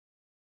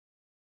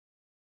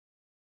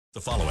The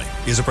following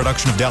is a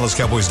production of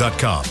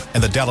DallasCowboys.com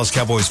and the Dallas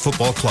Cowboys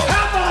Football Club.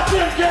 How about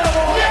them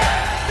Cowboys?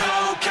 Yeah!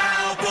 Go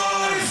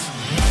Cowboys!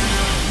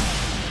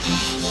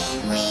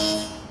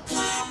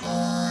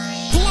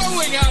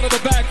 Blowing out of the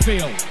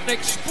backfield,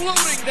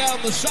 exploding down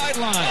the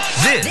sideline.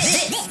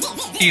 This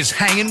is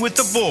Hangin' with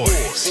the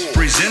Boys,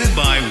 presented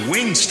by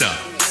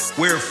Wingstop,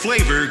 where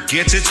flavor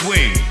gets its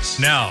wings.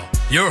 Now,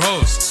 your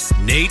hosts,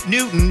 Nate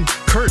Newton,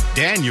 Kurt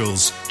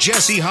Daniels,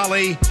 Jesse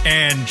Holley,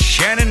 and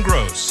Shannon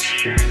Gross.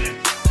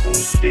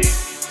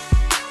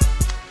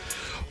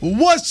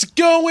 What's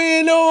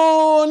going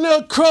on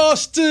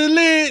across the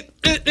land?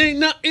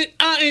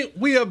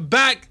 We are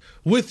back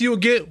with you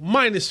again,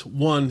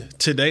 -1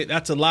 today.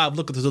 That's a live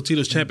look at the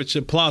Totitos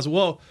Championship Plaza.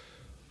 Well,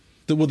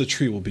 where the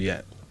tree will be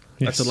at.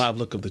 That's a live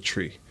look of the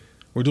tree.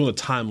 We're doing a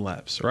time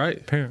lapse, right?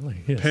 Apparently,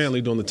 yes. Apparently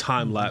doing the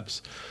time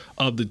lapse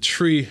of the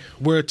tree,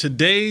 where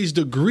today's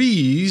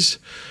degrees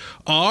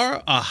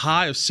are a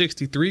high of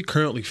 63,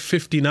 currently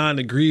 59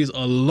 degrees,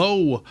 a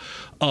low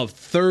of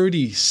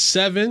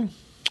 37.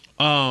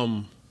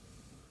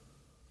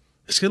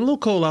 It's getting a little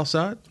cold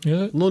outside.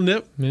 Yeah. Little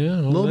nip. Yeah,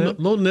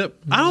 little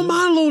nip. I don't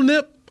mind a little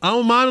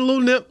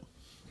nip.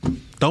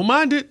 Don't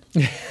mind it.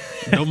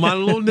 Don't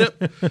mind a little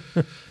nip.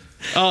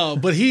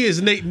 But he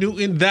is Nate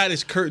Newton. That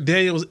is Kurt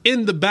Daniels.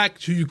 In the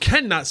back, who you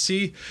cannot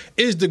see,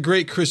 is the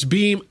great Chris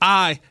Beam.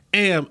 I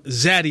am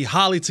Zaddy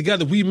Holly.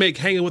 Together, we make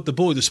Hanging with the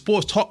Boys, the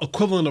sports talk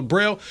equivalent of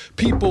Braille.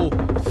 People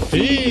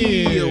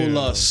feel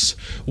us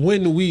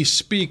when we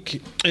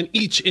speak. And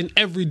each and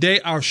every day,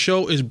 our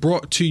show is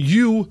brought to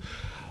you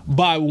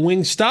by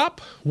Wingstop,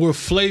 where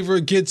flavor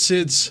gets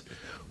its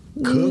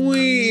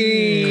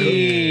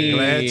wings.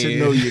 Glad to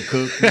know you,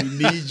 Cook. We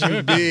need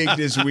you big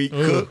this week,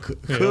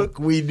 Cook. Cook,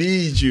 we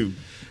need you.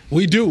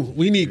 We do.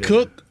 We need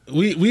Cook.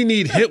 We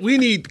need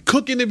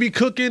Cooking to be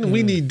cooking.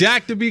 We need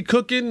Dak to be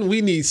cooking. We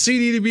need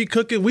CD to be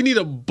cooking. We need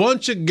a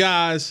bunch of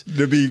guys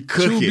To be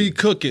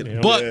cooking.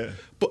 Yeah. But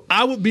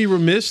I would be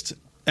remiss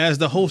as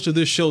the host of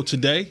this show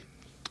today,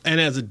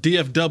 and as a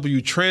DFW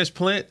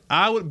transplant,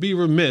 I would be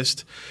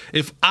remiss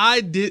if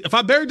I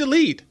buried the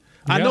lead.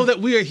 I know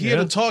that we are here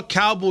to talk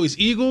Cowboys,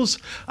 Eagles.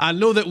 I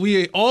know that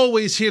we are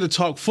always here to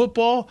talk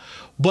football,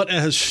 but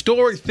a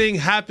historic thing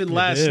happened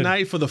last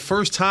night for the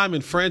first time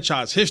in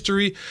franchise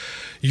history.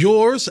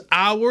 Yours,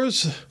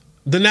 ours,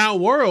 the now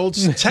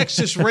world's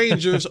Texas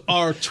Rangers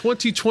are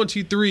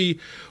 2023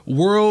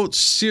 World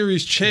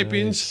Series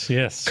champions.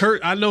 Yes.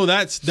 Kurt, I know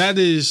that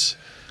is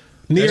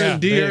near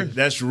and dear. Big.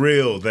 That's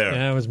real there.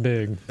 That was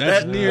big.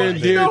 That's near and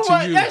dear you know to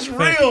what? you. That's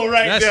real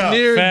right That's there.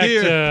 near In and fact,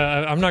 dear.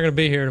 I'm not going to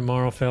be here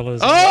tomorrow,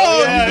 fellas.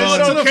 Oh, yeah, you going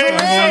it's to the okay.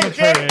 parade? It's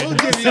okay. We'll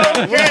give you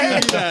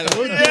that.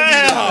 We'll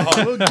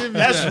give you that.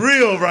 That's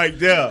real right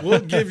there. We'll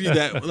give you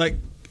that. Like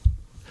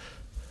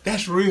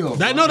That's real.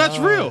 that's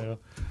real.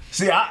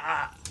 See,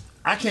 I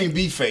can't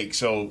be fake,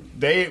 so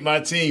they ain't my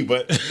team,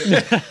 but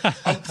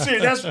I'm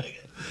serious.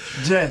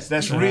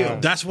 That's real.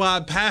 That's why I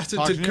passed it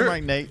Talk to to your Kurt.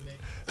 mic, Nate.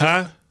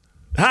 Huh?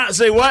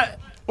 Say what?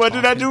 What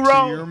did I do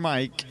wrong? To your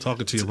mic.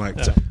 Talking to your mic.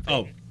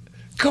 Oh,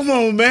 Come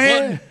on,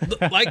 man.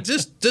 like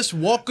just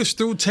walk us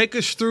through, take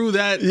us through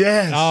that.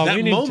 Yes. Oh, that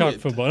we need to moment.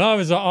 talk football. No, it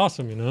was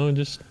awesome,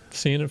 just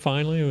seeing it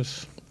finally. It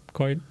was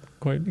quite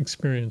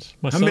experience.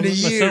 My son many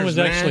was years,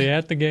 man? actually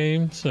at the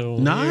game, so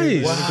Nice.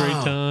 It was a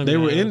great time. They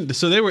were in.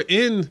 So they were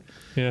in.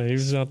 Yeah, he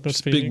was out there.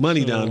 Big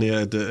money down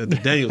there at the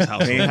Daniels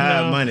house. Can't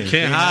hide money.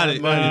 Can't hide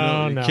it.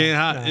 No. Can't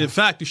hide. In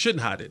fact, you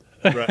shouldn't hide it.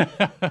 Right.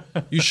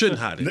 You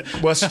shouldn't hide it.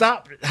 Well,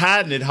 stop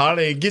hiding it,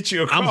 Holly, and get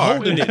you a car.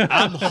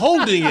 I'm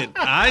holding it.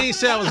 I ain't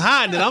say I was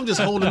hiding it. I'm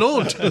just holding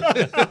on to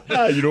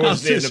it. You don't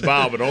understand the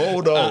Bible. Don't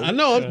hold on. I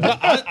know.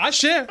 I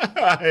share.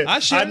 I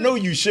share. I know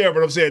you share,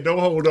 but I'm saying don't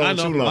hold on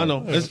too long. I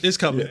know. It's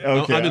coming.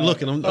 Okay. I've been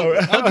looking. I'll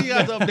give you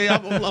guys an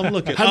update. I'm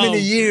looking. How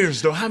many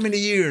years, though? How many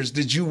years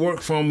did you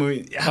work for him?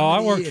 I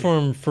worked for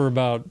him for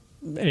about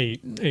eight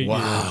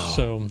Wow. years.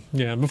 So,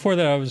 yeah, before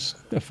that I was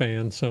a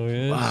fan. So,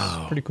 yeah,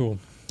 it's pretty cool.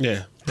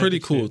 Yeah, pretty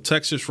cool.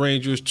 Texas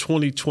Rangers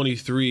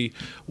 2023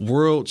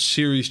 World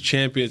Series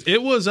champions.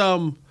 It was,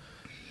 I'm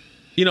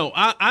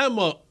not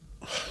a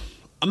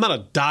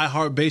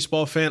diehard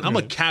baseball fan. I'm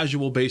a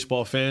casual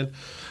baseball fan.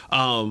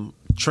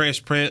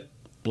 Transplant,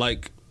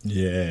 but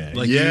you,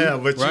 right?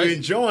 You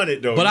enjoying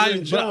it though. But I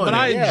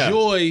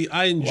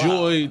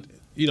enjoyed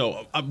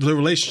the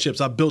relationships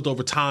I built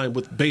over time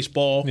with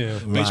baseball,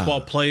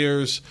 baseball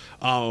players,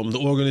 the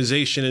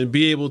organization, and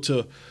be able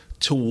to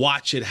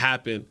watch it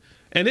happen.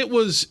 And it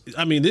was,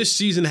 this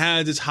season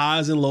has its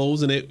highs and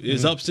lows, and it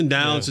is ups and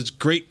downs. It's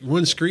great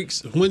win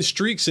streaks,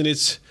 and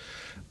it's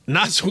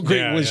not so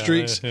great win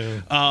streaks.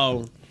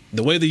 The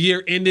way the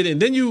year ended,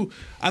 and then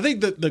I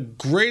think that the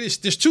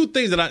greatest. There's two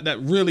things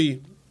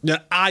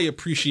that I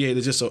appreciate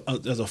as just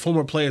as a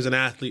former player, as an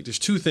athlete. There's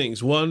two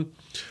things. One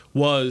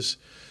was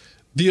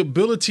the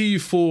ability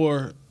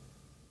for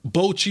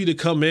Bochy to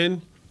come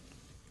in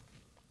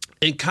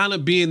and kind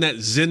of being that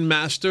Zen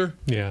master.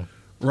 Yeah.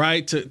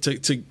 right?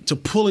 To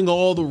pulling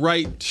all the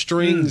right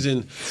strings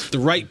and the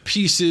right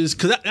pieces,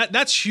 because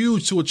that's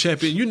huge to a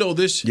champion. You know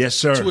this, yes,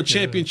 sir. To a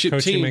championship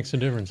Coaching team, makes a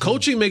difference.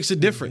 Coaching makes a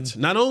difference.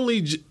 Not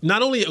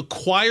only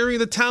acquiring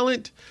the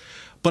talent,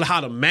 but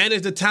how to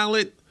manage the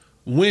talent.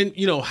 When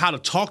how to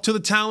talk to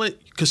the talent,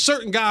 because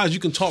certain guys you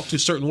can talk to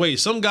certain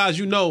ways. Some guys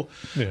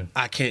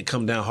I can't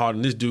come down hard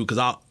on this dude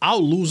because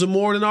I'll lose him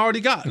more than I already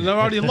got, and I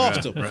already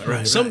lost him.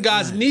 Right, some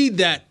guys need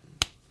that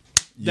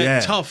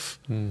tough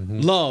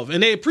love,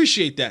 and they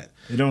appreciate that.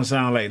 It don't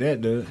sound like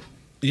that, dude.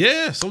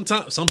 Yeah,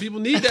 sometimes some people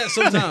need that.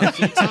 Sometimes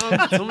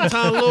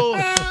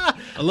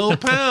a little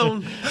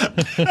pound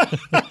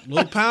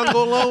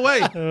go a long way.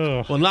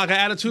 Well, knock an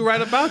attitude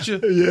right about you.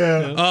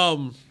 Yeah.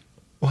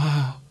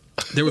 Wow.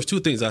 There was two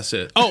things I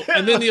said. Oh,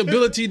 and then the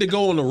ability to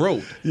go on the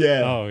road.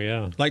 Yeah. Oh,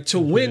 yeah. Like to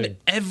win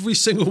every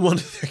single one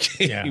of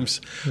their games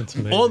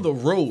on the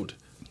road.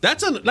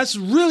 That's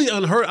really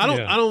unheard.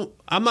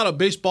 I'm not a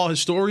baseball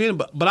historian,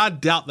 but I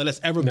doubt that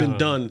that's ever been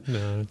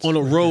done on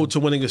a road to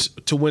winning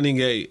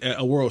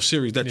a World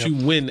Series. That you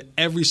win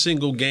every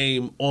single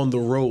game on the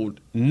road,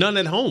 none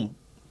at home.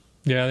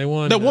 Yeah, they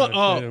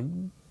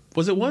won.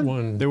 Was it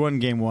one? They won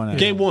game one.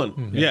 Game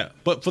one, yeah.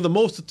 But for the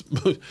most,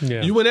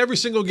 you win every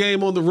single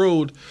game on the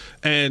road,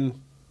 and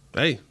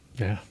hey,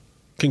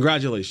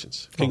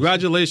 congratulations. Awesome.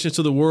 Congratulations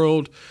to the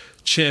world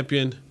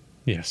champion.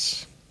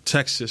 Yes.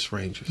 Texas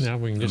Rangers. Now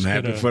we can just I'm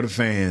happy for the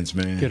fans,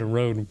 man. Get a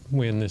road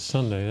win this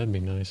Sunday. That'd be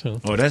nice, huh?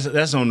 Oh,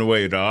 that's on the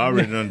way, though. I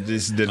already done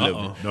this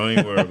delivered. Don't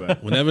even worry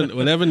about it.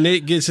 Whenever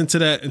Nate gets into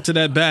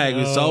that bag,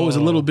 it's always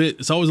a little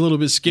bit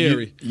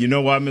scary. You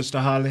know why,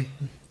 Mr. Holly?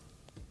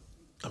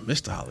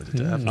 Mr. Holly.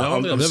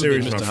 I'm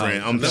serious, my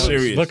friend. I'm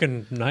serious.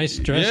 Looking nice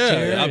dressed.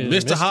 Yeah,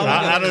 Mr. Holly.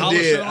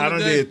 I done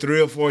did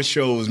 3 or 4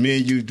 shows. Me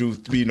and you do.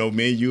 Me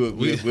and you.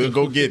 We'll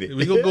go get it.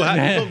 We go get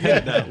it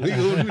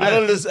now.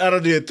 I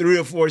done did 3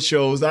 or 4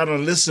 shows. I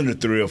done listened to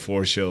 3 or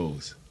 4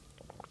 shows,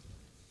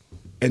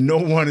 and no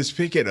one is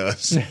picking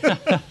us.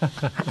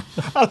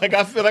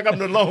 I feel like I'm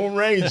the Lone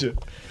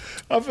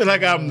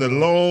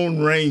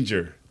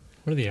Ranger.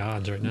 What are the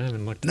odds right now? I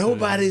haven't looked.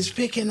 Nobody's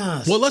picking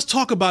us. Well, let's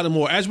talk about it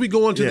more. As we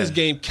go into this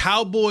game,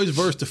 Cowboys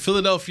versus the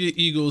Philadelphia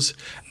Eagles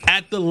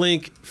at the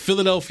Link,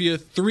 Philadelphia,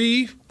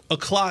 3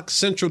 o'clock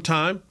Central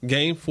Time,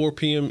 game, 4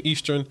 p.m.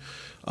 Eastern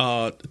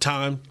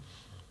time.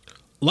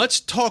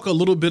 Let's talk a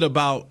little bit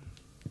about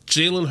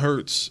Jalen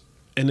Hurts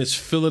and his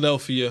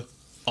Philadelphia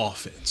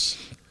offense.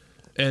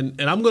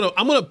 And I'm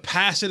gonna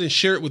pass it and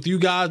share it with you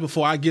guys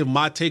before I give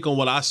my take on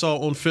what I saw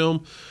on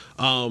film.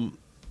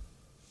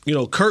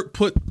 Kurt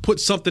put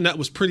something that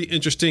was pretty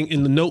interesting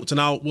in the notes,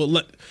 and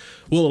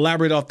we'll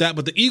elaborate off that.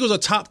 But the Eagles are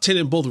top 10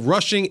 in both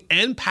rushing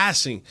and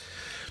passing.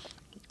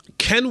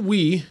 Can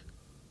we,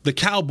 the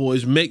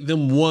Cowboys, make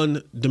them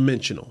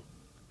one-dimensional?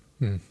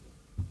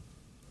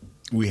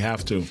 We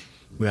have to.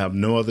 We have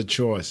no other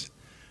choice.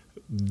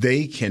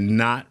 They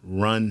cannot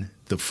run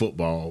the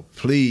football.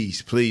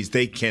 Please,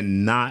 they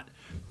cannot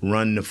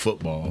run the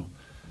football.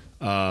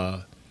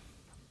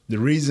 The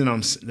reason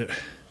I'm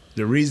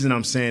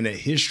saying that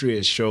history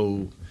has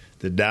showed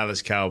the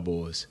Dallas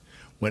Cowboys,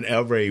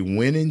 whenever a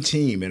winning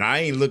team, and I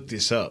ain't looked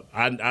this up,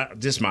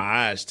 just my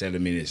eyes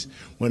telling me this,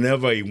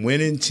 whenever a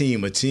winning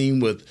team, a team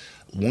with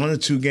 1 or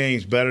 2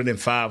 games better than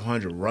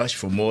 500 rush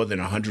for more than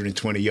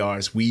 120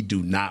 yards, we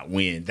do not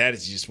win. That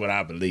is just what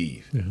I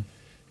believe. Yeah.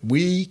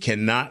 We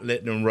cannot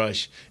let them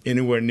rush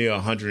anywhere near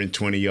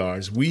 120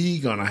 yards. We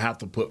gonna have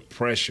to put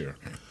pressure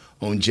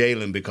on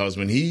Jalen, because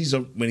when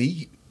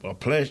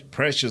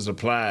pressure's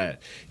applied,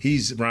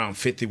 he's around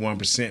 51%,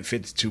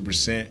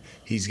 52%.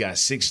 He's got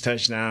 6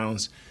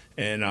 touchdowns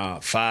and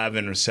 5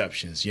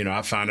 interceptions.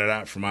 I found it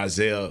out from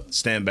Isaiah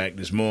Stanback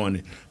this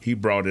morning. He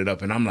brought it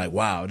up, and I'm like,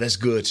 wow, that's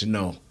good to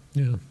know.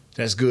 Yeah,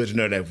 that's good to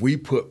know that if we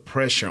put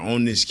pressure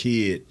on this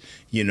kid,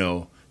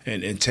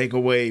 and take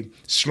away,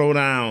 slow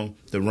down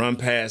the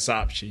run-pass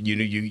option.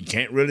 You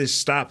can't really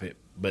stop it,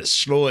 but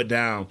slow it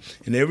down.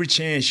 And every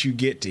chance you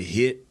get to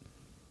hit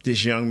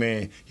this young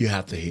man, you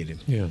have to hit him.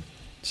 Yeah.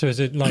 So is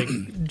it like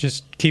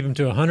just keep him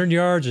to 100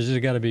 yards, or is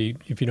it got to be,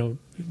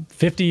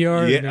 50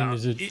 yards?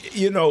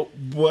 Yeah,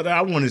 what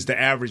I want is the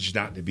average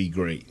not to be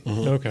great.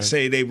 Mm-hmm. Okay.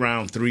 Say they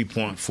round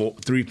 3.4,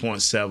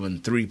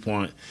 3.7,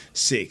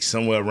 3.6,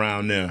 somewhere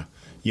around there.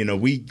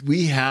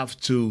 We have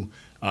to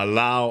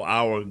allow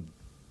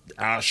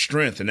our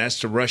strength, and that's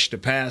to rush the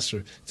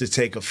passer, to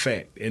take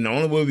effect. And the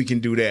only way we can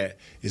do that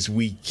is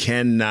we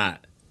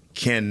cannot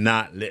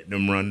let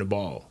them run the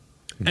ball.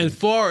 As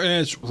far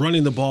as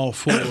running the ball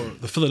for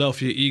the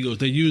Philadelphia Eagles,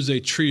 they use a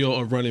trio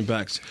of running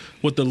backs,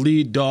 with the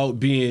lead dog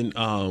being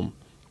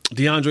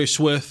DeAndre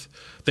Swift.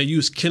 They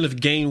use Kenneth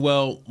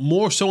Gainwell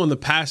more so in the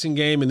passing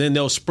game, and then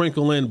they'll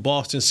sprinkle in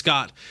Boston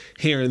Scott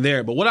here and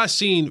there. But what I've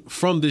seen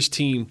from this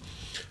team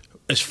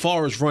as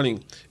far as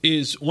running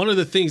is one of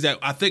the things that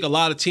I think a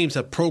lot of teams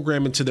have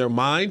programmed into their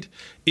mind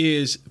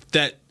is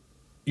that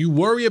you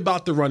worry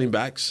about the running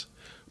backs,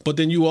 but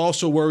then you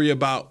also worry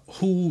about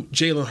who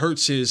Jalen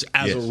Hurts is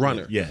as a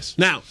runner. Yes.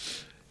 Now,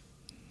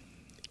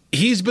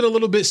 he's been a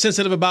little bit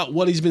sensitive about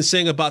what he's been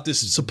saying about this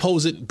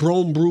supposed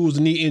bruised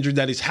knee injury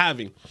that he's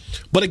having.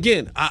 But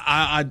again,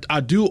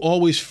 I do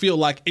always feel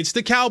like it's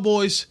the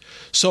Cowboys.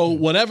 So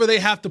whatever they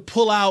have to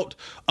pull out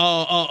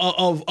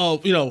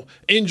of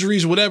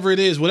injuries, whatever it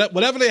is,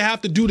 whatever they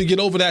have to do to get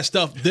over that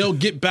stuff, they'll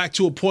get back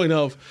to a point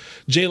of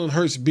Jalen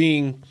Hurts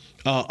being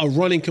a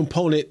running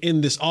component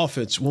in this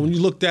offense. When you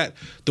looked at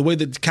the way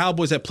that the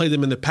Cowboys have played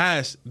them in the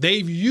past,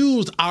 they've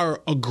used our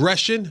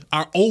aggression,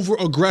 our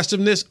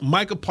over-aggressiveness,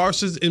 Micah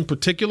Parsons in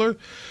particular,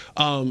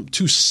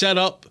 to set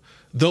up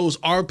those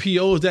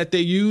RPOs that they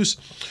use.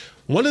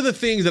 One of the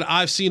things that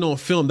I've seen on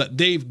film that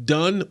they've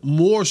done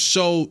more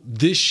so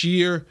this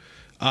year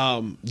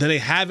than they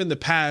have in the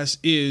past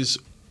is,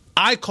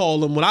 we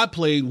called them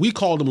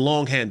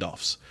long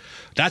handoffs.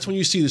 That's when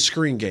you see the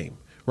screen game.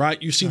 Right,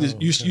 you see this.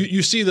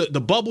 You see the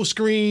bubble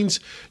screens.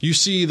 You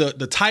see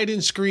the tight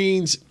end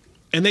screens,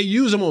 and they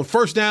use them on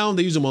first down.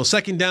 They use them on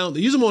second down.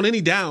 They use them on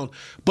any down.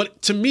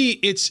 But to me,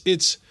 it's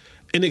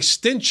an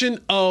extension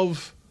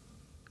of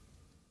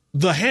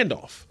the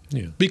handoff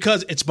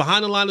because it's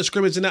behind the line of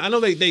scrimmage. And I know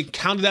they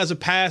count it as a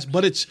pass,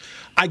 but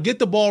I get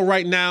the ball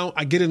right now.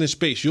 I get it in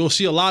space. You'll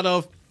see a lot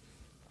of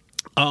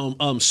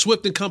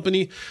Swift and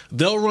company.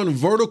 They'll run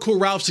vertical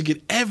routes to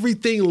get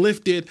everything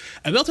lifted,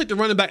 and they'll take the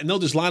running back and they'll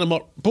just line him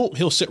up. Boom,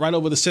 he'll sit right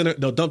over the center.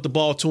 They'll dump the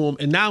ball to him,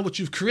 and now what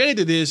you've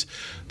created is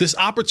this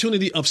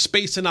opportunity of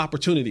space and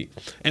opportunity.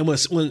 And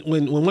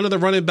when one of the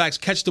running backs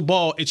catch the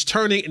ball, it's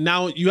turning, and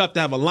now you have to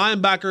have a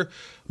linebacker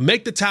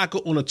make the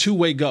tackle on a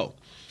two-way go.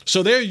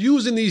 So they're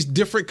using these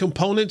different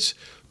components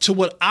to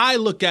what I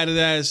look at it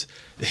as,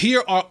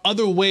 here are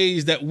other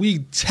ways that we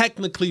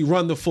technically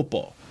run the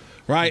football.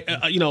 Right,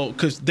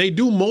 because they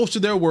do most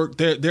of their work.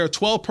 They're a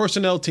 12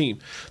 personnel team.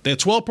 They're a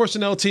 12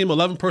 personnel team,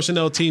 11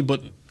 personnel team.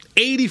 But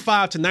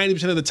 85 to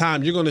 90% of the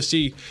time, you're going to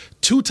see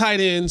 2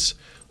 tight ends,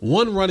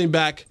 1 running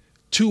back,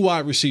 2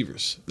 wide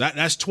receivers.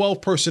 That's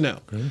 12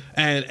 personnel,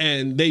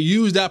 and they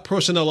use that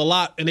personnel a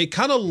lot. And they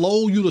kind of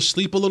lull you to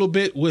sleep a little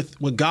bit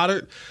with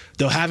Goddard.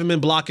 They'll have him in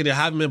blocking. They'll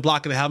have him in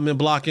blocking. They have him in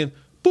blocking.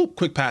 Boop,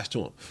 quick pass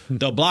to him.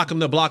 They'll block him.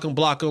 They'll block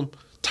him.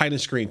 Tight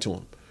end screen to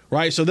him.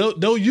 Right, so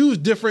they'll use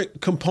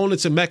different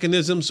components and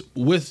mechanisms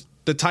with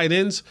the tight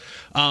ends.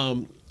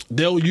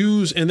 They'll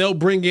use and they'll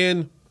bring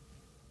in,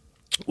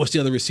 what's the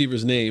other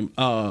receiver's name?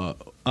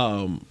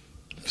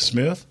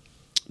 Smith?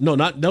 No,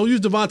 they'll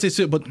use Devontae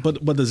Smith,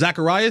 but the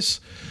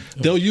Zacharias,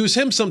 they'll use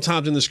him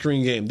sometimes in the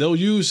screen game. They'll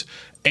use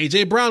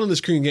A.J. Brown in the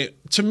screen game.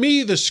 To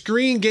me, the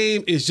screen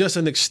game is just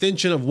an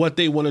extension of what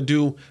they want to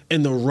do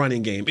in the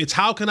running game. It's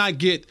how can I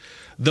get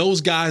those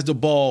guys the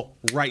ball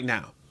right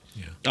now?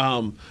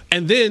 Yeah.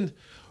 And then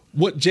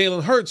what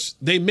Jalen Hurts,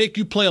 they make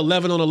you play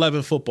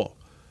 11-on-11 football.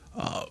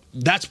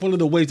 That's one of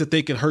the ways that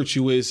they can hurt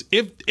you is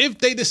if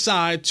they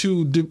decide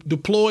to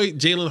deploy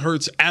Jalen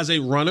Hurts as a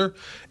runner,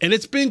 and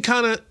it's been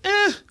kind of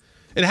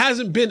it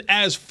hasn't been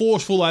as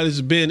forceful as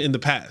it's been in the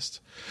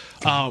past.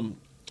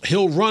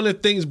 He'll run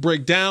if things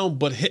break down,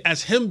 but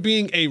as him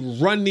being a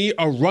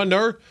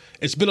runner,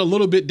 it's been a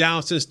little bit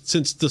down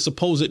since the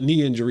supposed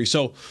knee injury.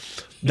 So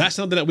that's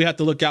something that we have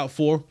to look out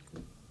for.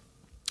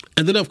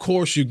 And then, of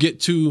course, you get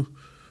to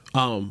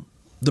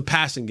the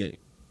passing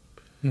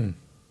game.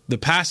 The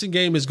passing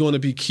game is going to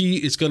be key.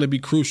 It's going to be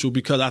crucial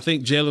because I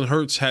think Jalen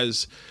Hurts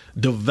has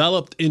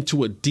developed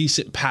into a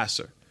decent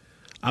passer.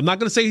 I'm not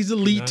going to say he's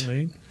elite.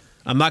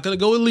 I'm not going to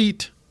go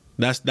elite.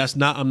 That's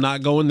not. I'm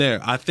not going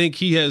there. I think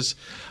he has.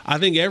 I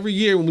think every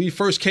year when we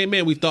first came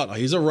in, we thought, oh,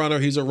 he's a runner.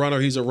 He's a runner.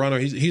 He's a runner.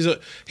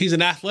 He's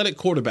an athletic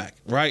quarterback,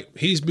 right?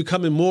 He's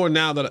becoming more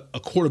now than a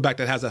quarterback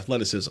that has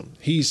athleticism.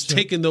 He's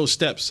taking those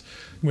steps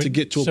to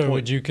get to a point. So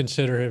would you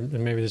consider him?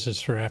 And maybe this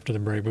is for after the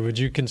break, but would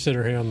you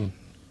consider him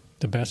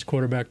the best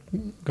quarterback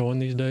going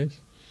these days?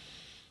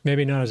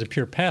 Maybe not as a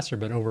pure passer,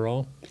 but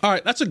overall. All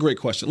right, that's a great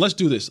question. Let's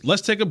do this.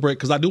 Let's take a break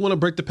because I do want to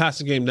break the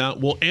passing game down.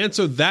 We'll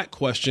answer that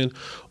question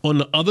on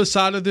the other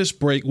side of this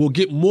break. We'll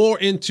get more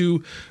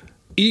into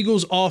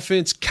Eagles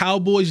offense,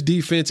 Cowboys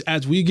defense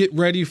as we get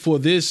ready for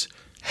this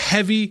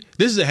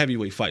is a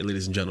heavyweight fight,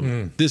 ladies and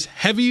gentlemen. This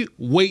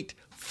heavyweight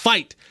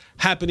fight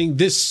happening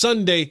this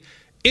Sunday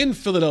in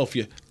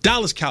Philadelphia.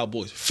 Dallas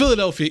Cowboys,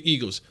 Philadelphia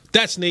Eagles.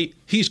 That's Nate.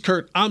 He's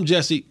Kurt. I'm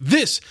Jesse.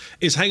 This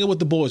is Hanging with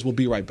the Boys. We'll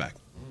be right back.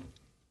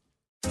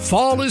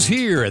 Fall is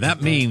here, and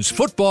that means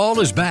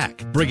football is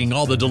back, bringing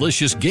all the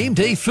delicious game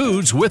day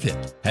foods with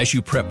it. As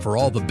you prep for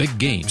all the big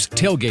games,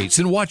 tailgates,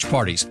 and watch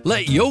parties,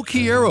 let Yo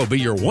Quiero be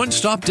your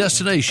one-stop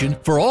destination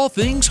for all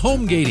things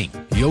home gating.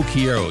 Yo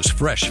Quiero's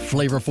fresh,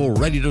 flavorful,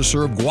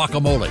 ready-to-serve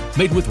guacamole,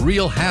 made with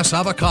real Hass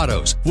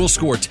avocados, will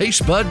score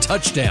taste bud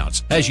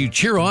touchdowns as you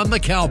cheer on the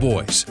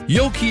Cowboys.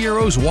 Yo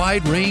Quiero's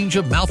wide range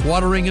of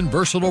mouth-watering and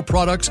versatile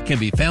products can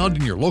be found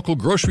in your local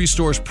grocery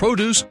store's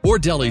produce or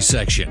deli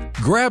section.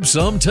 Grab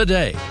some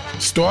today.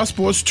 Star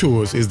Sports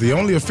Tours is the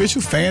only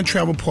official fan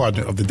travel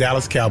partner of the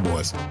Dallas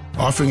Cowboys,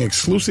 offering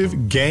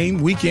exclusive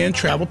game weekend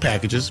travel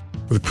packages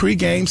with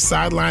pre-game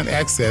sideline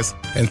access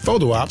and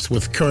photo ops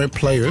with current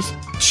players,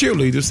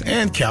 cheerleaders,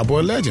 and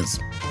Cowboy legends.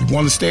 You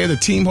want to stay at a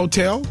team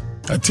hotel?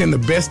 Attend the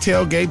best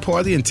tailgate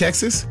party in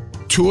Texas?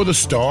 tour the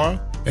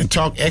Star and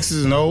talk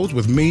X's and O's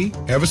with me,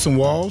 Everson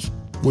Walls?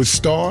 With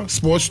Star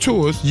Sports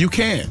Tours, you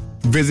can.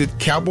 Visit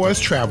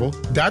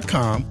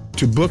cowboystravel.com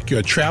to book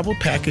your travel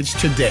package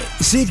today.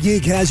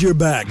 SeatGeek has your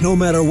back no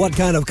matter what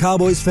kind of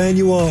Cowboys fan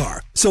you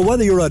are. So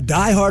whether you're a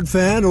diehard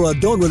fan or a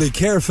don't really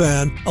care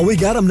fan, a we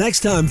got 'em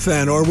next time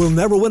fan or we'll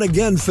never win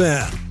again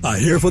fan, a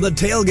here for the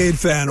tailgate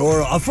fan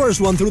or a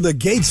first one through the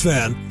gates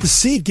fan,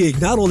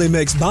 SeatGeek not only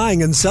makes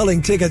buying and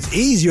selling tickets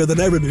easier than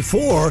ever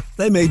before,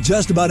 they made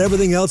just about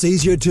everything else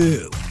easier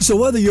too. So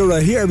whether you're a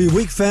here every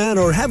week fan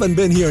or haven't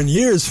been here in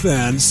years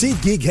fan,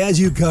 SeatGeek has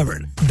you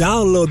covered.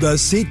 Download the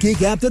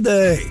SeatGeek app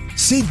today.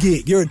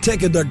 SeatGeek, your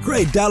ticket to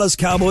great Dallas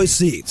Cowboys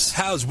seats.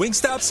 How's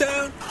Wingstop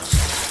sound?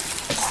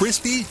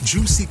 Crispy,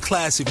 juicy,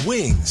 classic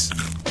wings.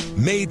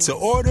 Made to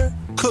order,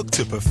 cooked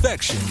to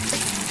perfection.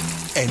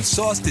 And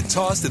sauced and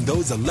tossed in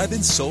those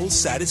 11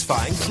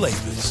 soul-satisfying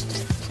flavors.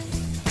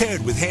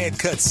 Paired with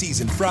hand-cut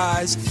seasoned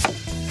fries,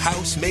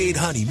 house-made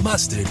honey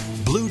mustard,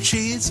 blue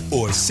cheese,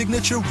 or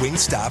signature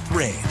Wingstop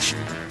ranch.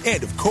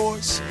 And, of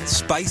course,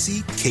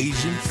 spicy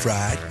Cajun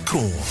fried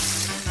corn.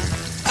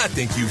 I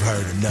think you've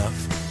heard enough.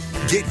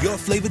 Get your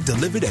flavor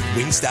delivered at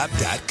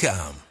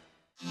Wingstop.com.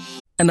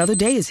 Another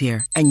day is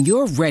here, and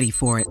you're ready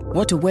for it.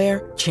 What to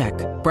wear? Check.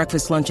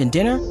 Breakfast, lunch, and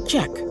dinner?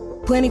 Check.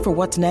 Planning for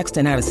what's next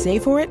and how to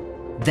save for it?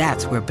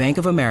 That's where Bank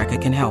of America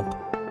can help.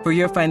 For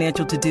your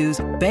financial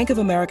to-dos, Bank of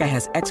America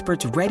has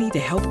experts ready to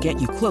help get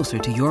you closer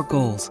to your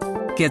goals.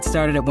 Get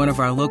started at one of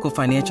our local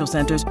financial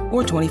centers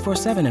or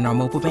 24/7 in our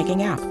mobile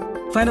banking app.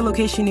 Find a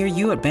location near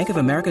you at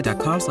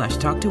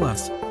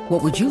bankofamerica.com/talktous.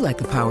 What would you like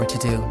the power to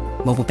do?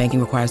 Mobile banking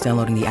requires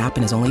downloading the app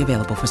and is only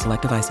available for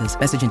select devices.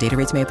 Message and data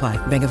rates may apply.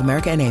 Bank of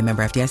America N.A.,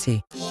 member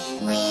FDIC.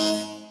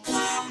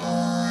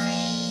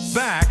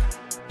 Back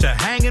to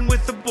Hanging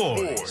with the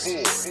Boys.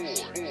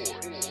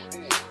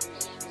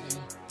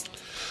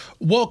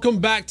 Welcome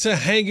back to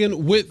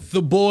Hanging with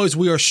the Boys.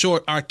 We are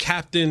short our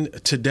captain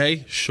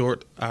today. I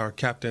don't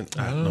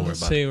know where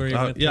see where you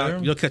went there.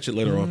 You'll catch it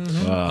later on.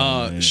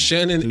 Oh,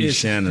 Shannon is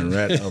Shannon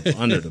right up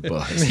under the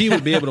bus. He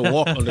would be able to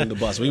walk under the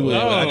bus. I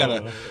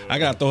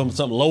gotta throw him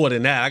something lower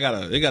than that.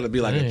 It gotta be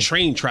like a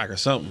train track or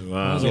something.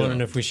 I was wondering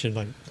if we should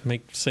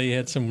say you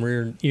had some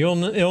weird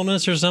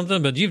illness or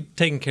something, but you've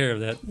taken care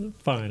of that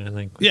fine, I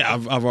think. Yeah,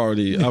 I've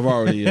already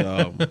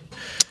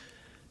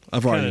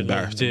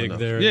embarrassed him enough.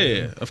 There.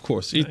 Yeah, of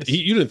course. Nice.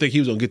 You didn't think he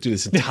was going to get through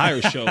this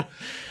entire show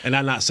and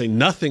I not say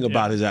nothing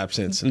about his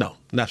absence. No,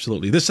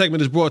 absolutely. This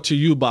segment is brought to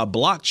you by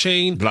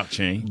Blockchain.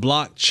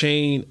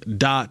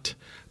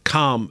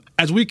 Blockchain.com.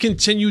 As we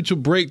continue to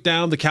break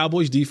down the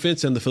Cowboys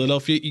defense and the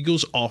Philadelphia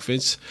Eagles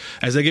offense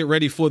as they get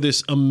ready for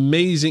this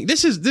amazing.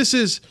 This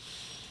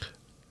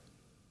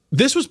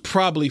was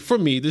probably, for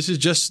me, this is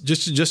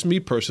just me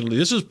personally,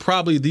 this is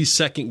probably the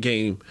second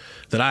game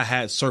that I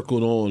had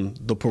circled on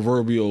the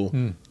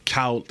proverbial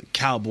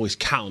Cowboys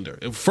calendar.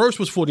 First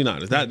was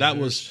 49ers. That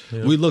was,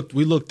 yeah. We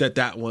looked at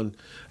that one,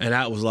 and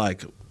that was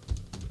like,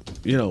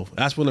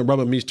 that's when the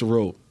rubber meets the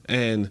road.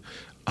 And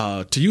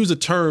to use a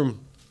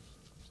term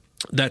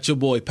that your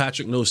boy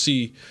Patrick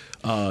Nosey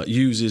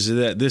uses, is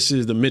that this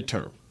is the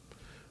midterm.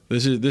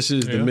 This is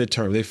the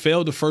midterm. They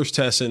failed the first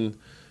test in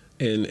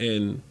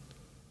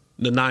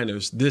the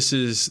Niners. This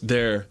is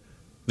their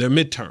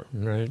midterm.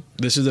 Right.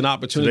 This is an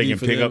opportunity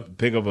so they can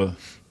pick up a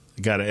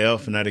got an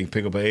F and now they can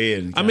pick up an A.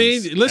 And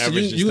listen,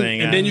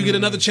 then you get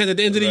another chance at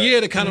the end of the year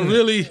to kind of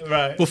really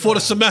before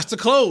the semester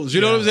closes.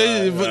 You know what I'm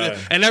saying? Right.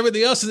 And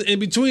everything else in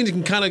between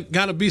can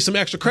kind of be some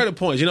extra credit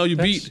points. You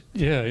beat.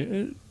 Yeah,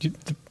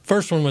 the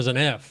first one was an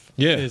F.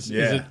 Yeah, is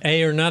it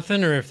A or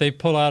nothing, or if they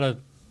pull out a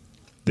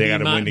they got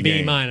to win the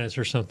game. B minus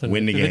or something.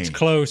 Win the game. It's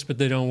close, but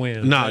they don't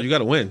win. No, you got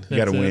to win. You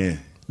got to win.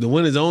 The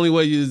win is the only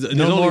way. There's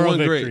only one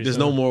grade. There's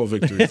no moral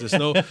victories. There's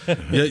no.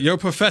 Your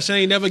professor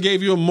ain't never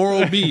gave you a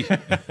moral B.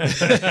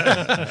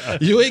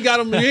 You ain't got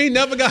them. You ain't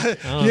never got.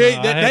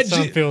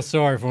 Feel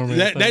sorry for me.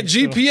 That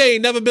GPA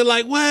ain't never been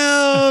like,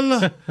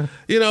 well,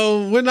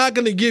 we're not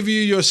going to give you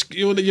your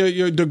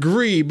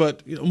degree,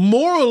 but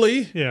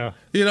morally, yeah,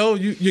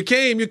 you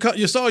came,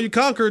 you saw, you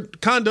conquered,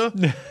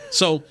 kinda.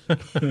 So,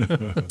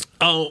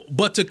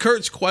 but to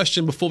Kurt's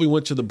question before we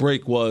went to the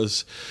break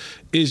was,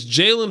 is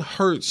Jalen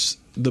Hurts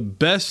the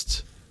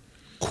best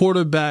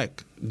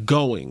quarterback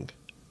going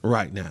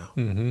right now?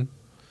 Mm-hmm.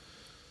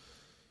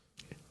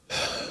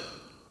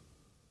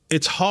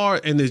 It's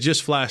hard, and it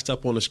just flashed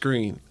up on the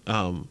screen.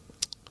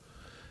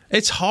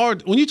 It's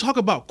hard when you talk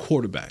about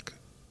quarterback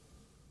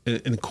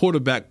and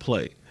quarterback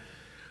play.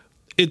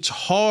 It's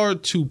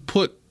hard to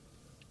put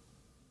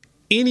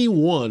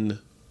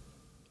anyone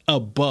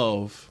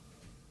above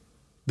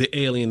the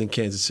alien in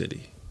Kansas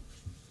City.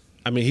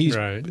 I mean, he's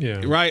right.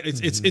 Yeah. Right.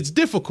 It's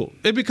difficult.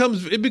 It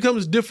becomes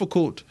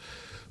difficult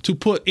to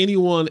put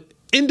anyone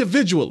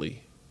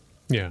individually,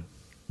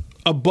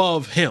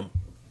 above him.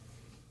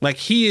 Like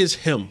he is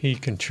him. He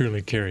can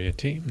truly carry a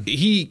team.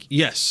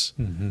 Yes,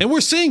 and we're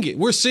seeing it.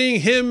 We're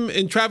seeing him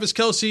and Travis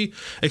Kelce,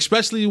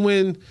 especially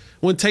when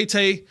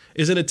Tay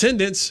is in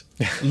attendance,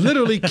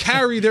 literally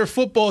carry their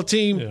football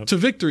team to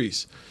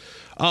victories.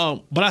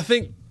 But I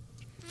think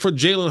for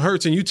Jalen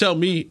Hurts, and you tell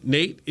me,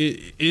 Nate,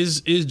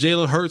 is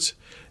Jalen Hurts?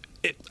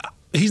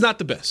 He's not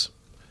the best.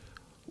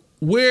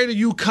 Where do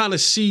you kind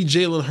of see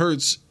Jalen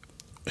Hurts,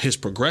 his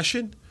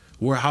progression,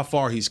 how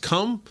far he's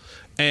come,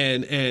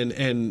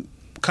 and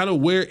kind of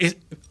where is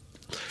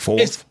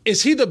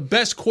he the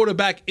best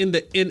quarterback in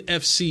the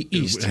NFC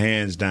East?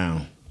 Hands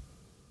down.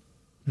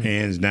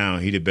 Hands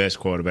down, he the best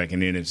quarterback in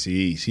the NFC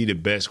East. He the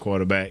best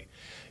quarterback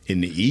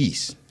in the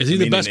East. Is he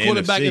the best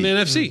quarterback in the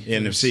NFC?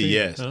 NFC,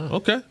 yes. Oh,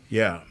 okay.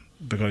 Yeah,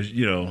 because,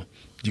 you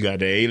got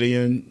the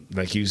alien,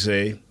 like you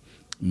say,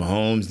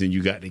 Mahomes, then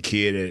you got the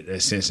kid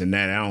at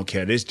Cincinnati. I don't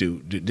care. This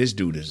dude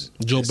is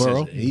Joe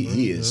Burrow.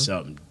 He is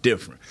something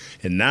different.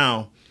 And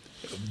now,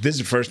 this is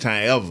the first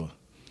time ever.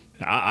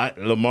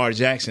 Lamar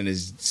Jackson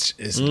is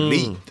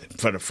elite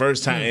for the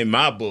first time in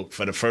my book,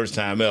 for the first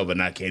time ever.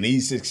 Now, can he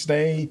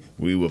sustain?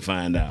 We will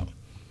find out.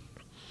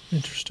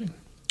 Interesting.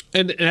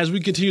 And as we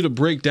continue to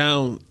break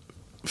down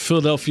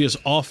Philadelphia's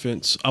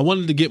offense, I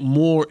wanted to get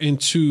more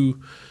into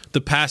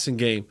the passing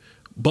game.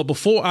 But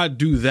before I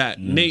do that,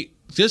 Nate,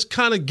 just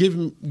kind of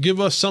give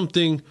us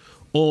something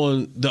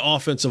on the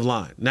offensive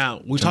line.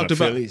 Now, we talked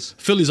about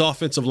Philly's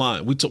offensive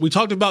line. We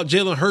talked about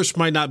Jalen Hurts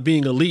might not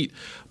being elite,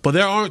 but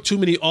there aren't too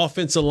many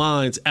offensive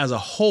lines as a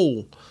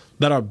whole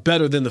that are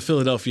better than the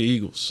Philadelphia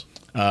Eagles.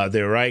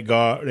 Their right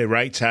guard, their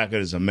right tackle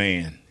is a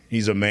man.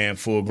 He's a man,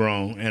 full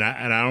grown, and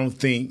I don't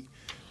think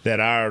that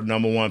our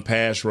number one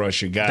pass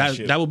rusher guy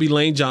that would be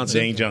Lane Johnson.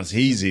 Lane Johnson,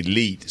 he's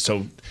elite.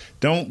 So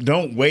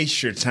don't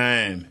waste your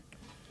time.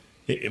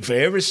 For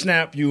every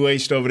snap you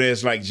waste over there,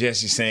 it's like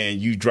Jesse saying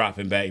you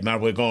dropping back. You might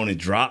as well go on and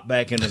drop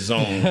back in the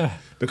zone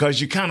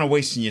because you're kind of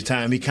wasting your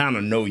time. He kind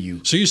of know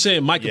you. So you're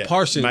saying Micah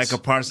Parsons? Micah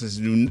Parsons,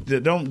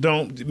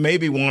 don't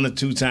maybe one or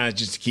two times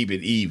just to keep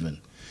it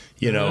even.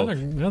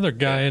 Another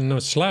guy in no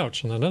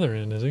slouch on that other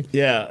end, is he?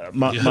 Yeah,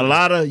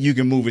 Malata, he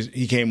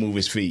can't move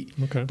his feet.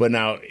 Okay. But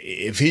now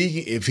if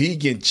he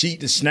can cheat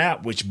the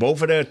snap, which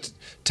both of their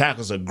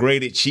tackles are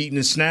great at cheating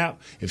the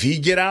snap, if he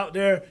get out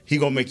there, he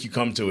gonna make you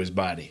come to his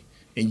body.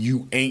 And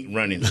you ain't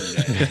running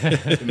through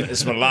that.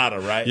 It's Malata,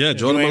 right? Yeah,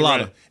 Jordan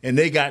Malata. And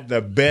they got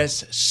the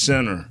best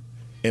center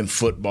in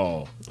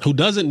football. Who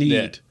doesn't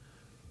need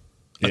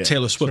a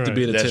Taylor Swift to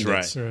be in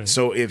attendance. That's right.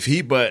 So if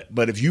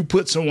if you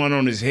put someone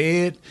on his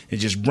head and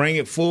just bring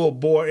it full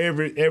bore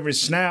every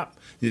snap,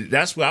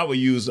 that's what I would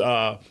use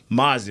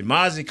Mozzie.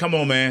 Mozzie, come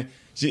on, man.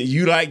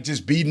 You like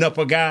just beating up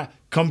a guy?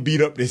 Come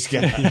beat up this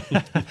guy.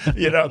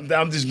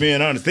 I'm just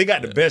being honest. They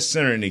got the best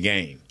center in the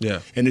game. Yeah.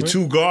 And the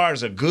two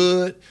guards are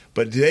good,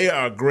 but they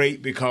are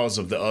great because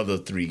of the other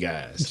three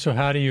guys. So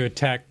how do you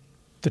attack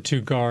the two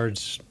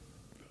guards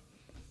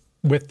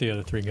with the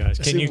other three guys?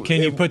 Can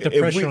you put the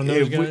pressure on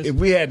those guys? If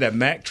we had that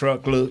Mack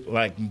truck look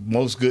like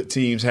most good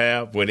teams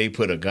have, where they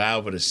put a guy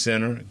over the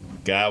center,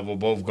 guy over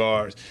both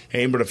guards,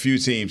 ain't but a few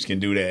teams can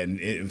do that.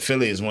 And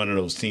Philly is one of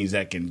those teams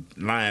that can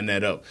line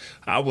that up.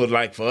 I would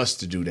like for us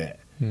to do that.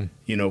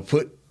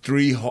 Put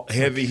three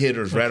heavy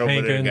hitters right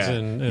over there.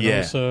 And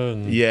Osa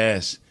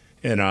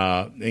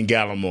and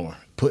Gallimore.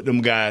 Put them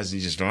guys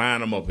and just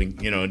line them up,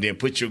 and then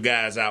put your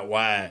guys out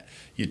wide,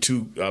 your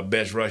two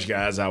best rush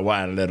guys out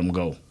wide, and let them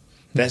go.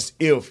 That's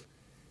if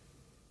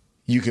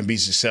you can be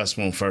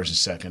successful on first and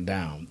second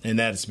down, and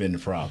that's been the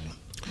problem.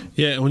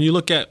 Yeah, when you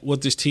look at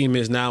what this team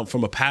is now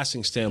from a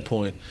passing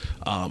standpoint,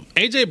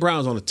 A.J.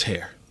 Brown's on a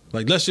tear.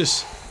 Like let's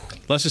just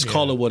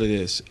call it what it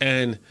is,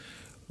 and.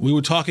 We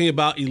were talking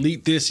about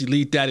elite this,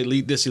 elite that,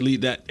 elite this,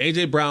 elite that.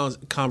 A.J. Brown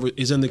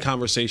is in the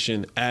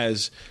conversation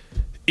as,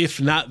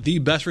 if not the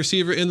best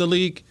receiver in the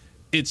league,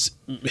 it's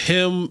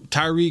him,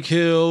 Tyreek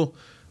Hill.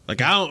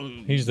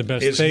 He's the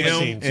best. It's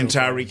him and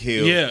Tyreek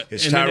Hill. Yeah,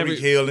 it's Tyreek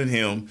Hill and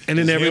him, and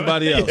then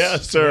everybody else.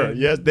 Yes, sir.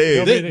 Yes,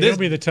 he'll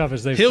be the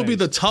toughest they've. He'll be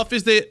the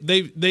toughest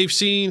they've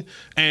seen,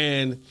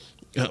 and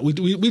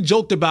we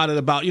joked about it.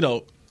 About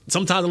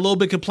sometimes a little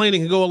bit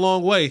complaining can go a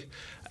long way.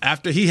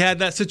 After he had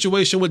that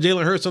situation with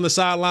Jalen Hurts on the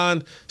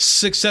sideline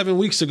 6-7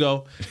 weeks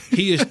ago,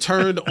 he is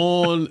turned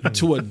on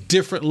to a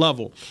different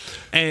level.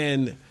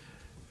 And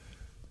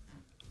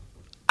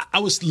I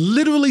was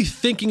literally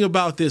thinking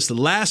about this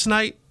last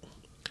night.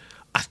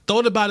 I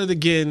thought about it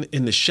again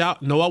in the shower.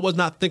 No, I was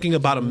not thinking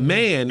about a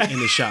man in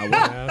the shower.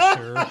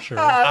 Yeah, sure.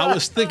 I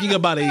was thinking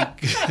about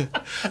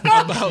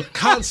about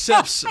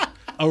concepts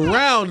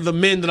around the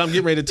men that I'm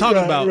getting ready to talk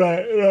about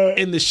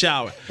in the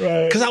shower.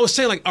 Because I was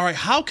saying, all right,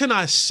 how can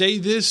I say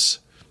this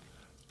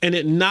and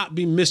it not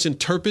be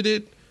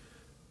misinterpreted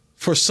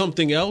for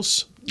something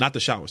else? Not the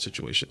shower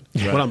situation,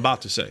 what I'm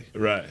about to say.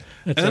 Right.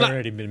 It's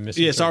already been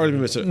misinterpreted. Yeah, it's already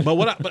been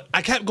misinterpreted. But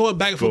I kept going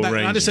back and forth.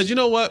 And I just said, you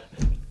know what?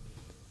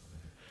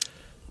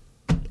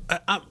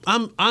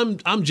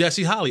 I'm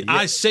Jesse Holly. Yeah.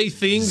 I say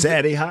things.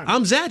 Zaddy Holly.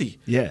 I'm Zaddy.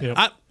 Yeah.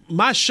 Yep.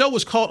 My show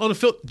was called On the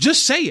Field.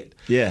 Just say it.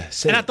 Yeah.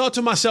 I thought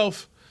to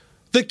myself,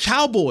 the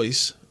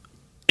Cowboys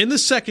in the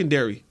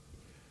secondary,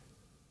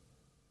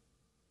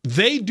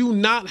 they do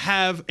not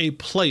have a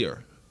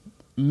player,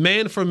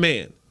 man for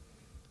man,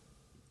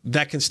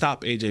 that can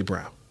stop A.J.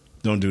 Brown.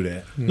 Don't do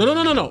that.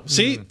 No.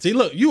 See,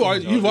 look, you've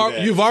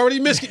already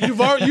missed it.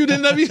 You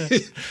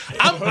didn't.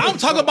 I'm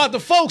talking about the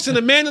folks and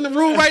the man in the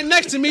room right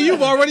next to me.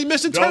 You've already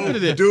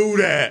misinterpreted it. Don't do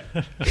that.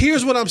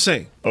 Here's what I'm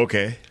saying.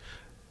 Okay.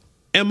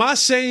 Am I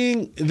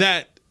saying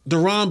that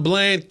DaRon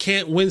Bland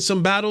can't win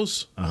some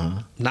battles?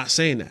 Not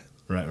saying that.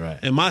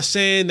 Right. Am I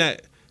saying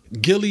that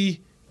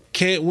Gilly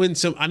can't win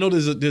some? I know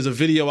there's a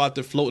video out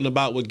there floating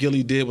about what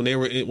Gilly did when he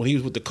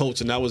was with the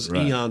Colts, and that was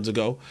eons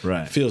ago.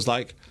 Right. Feels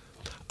like.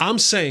 I'm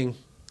saying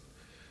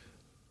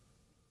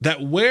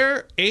that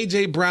where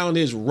A.J. Brown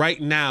is right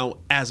now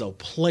as a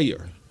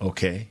player.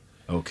 Okay.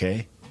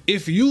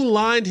 If you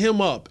lined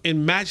him up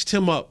and matched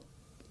him up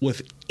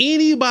with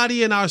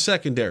anybody in our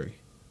secondary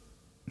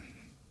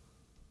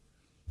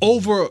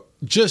over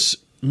just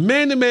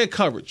man-to-man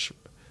coverage,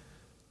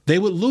 they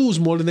would lose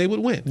more than they would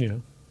win. Yeah.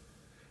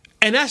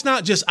 And that's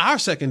not just our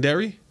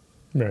secondary.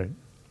 Right.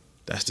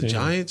 That's the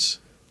Giants.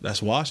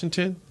 That's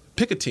Washington.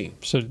 Pick a team.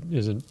 So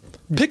is it?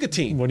 Pick a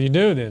team. What do you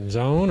do then?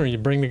 Zone, or you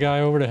bring the guy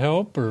over to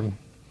help, or?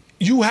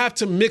 You have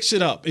to mix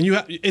it up,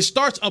 and it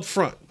starts up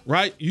front,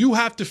 right? You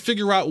have to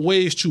figure out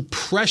ways to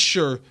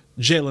pressure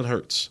Jalen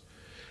Hurts.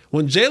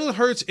 When Jalen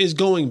Hurts is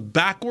going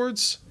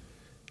backwards,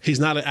 he's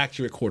not an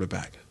accurate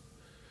quarterback.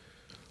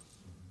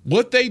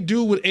 What they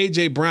do with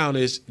A.J. Brown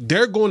is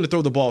they're going to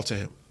throw the ball to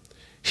him.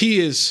 He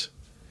is,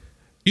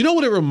 you know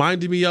what it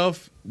reminded me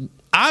of?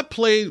 I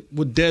played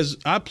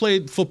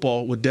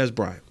football with Dez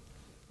Bryant.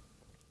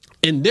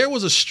 And there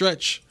was a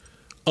stretch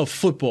of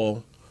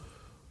football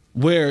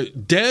where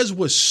Dez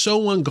was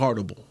so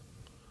unguardable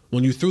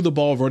when you threw the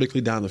ball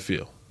vertically down the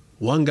field.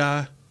 One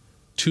guy,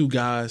 two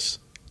guys,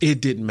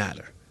 it didn't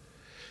matter.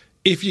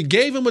 If you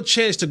gave him a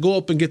chance to go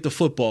up and get the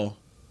football,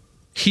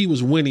 he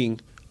was winning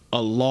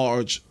a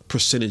large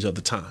percentage of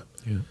the time.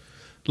 Yeah.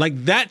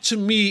 Like that to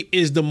me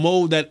is the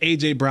mode that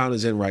A.J. Brown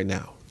is in right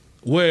now,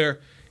 where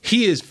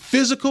he is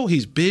physical,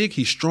 he's big,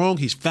 he's strong,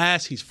 he's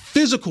fast, he's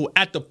physical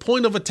at the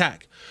point of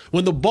attack.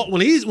 When the ball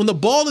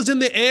is in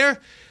the air,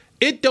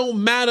 it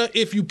don't matter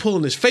if you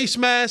pulling his face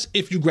mask,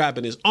 if you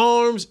grabbing his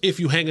arms, if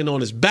you hanging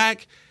on his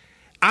back.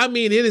 I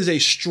mean, it is a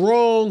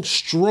strong,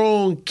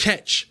 strong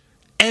catch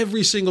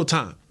every single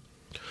time.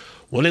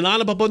 When they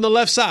line him up on the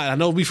left side, I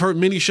know we've heard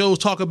many shows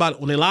talk about it.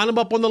 When they line him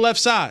up on the left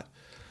side,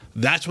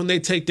 that's when they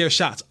take their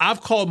shots.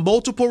 I've called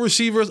multiple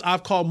receivers.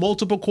 I've called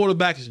multiple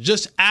quarterbacks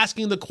just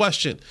asking the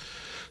question.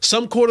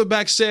 Some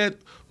quarterbacks said,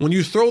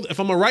 if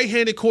I'm a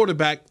right-handed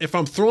quarterback, if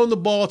I'm throwing the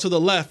ball to the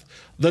left,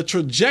 the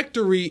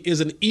trajectory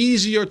is an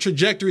easier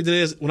trajectory than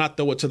it is when I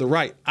throw it to the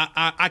right.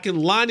 I can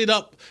line it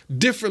up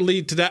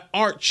differently to that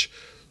arch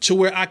to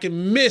where I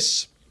can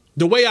miss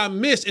the way I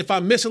miss. If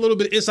I miss a little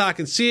bit inside, I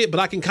can see it, but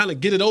I can kind of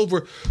get it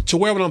over to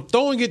where when I'm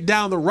throwing it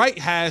down the right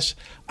hash,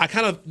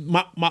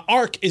 my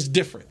arc is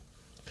different.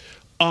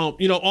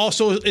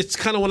 Also, it's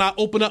kind of when I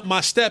open up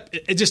my step,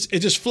 it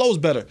just flows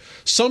better.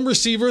 Some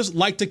receivers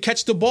like to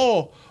catch the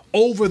ball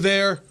over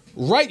their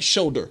right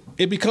shoulder.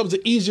 It becomes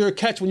an easier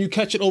catch when you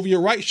catch it over your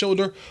right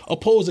shoulder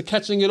opposed to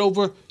catching it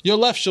over your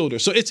left shoulder.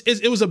 So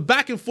it was a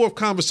back and forth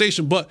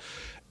conversation. But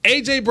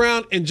A.J.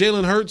 Brown and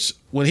Jalen Hurts,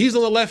 when he's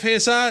on the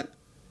left-hand side,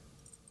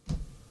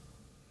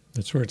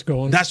 that's where it's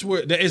going. That's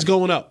where it's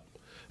going up.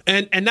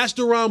 And that's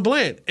DaRon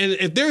Bland. And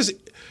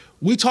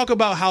we talk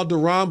about how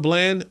DaRon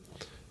Bland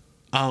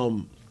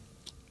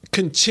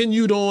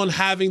continued on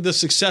having the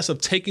success of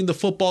taking the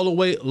football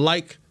away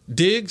like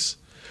Diggs.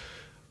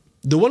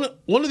 One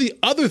of the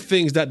other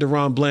things that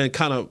DaRon Bland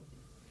kind of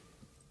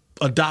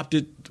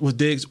adopted with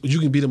Diggs was you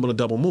can beat him on a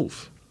double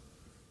move.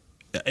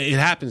 It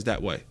happens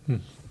that way.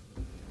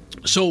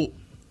 So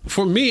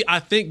for me, I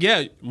think,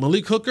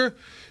 Malik Hooker,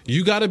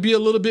 you got to be a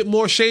little bit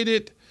more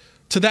shaded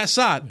to that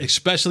side,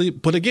 especially,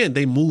 but again,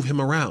 they move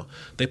him around.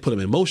 They put him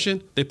in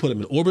motion. They put him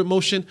in orbit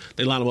motion.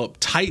 They line him up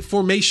tight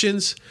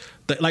formations.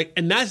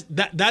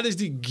 That is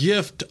the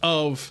gift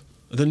of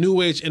the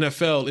new age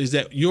NFL, is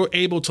that you're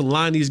able to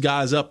line these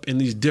guys up in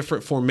these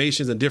different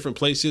formations and different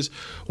places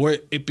where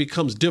it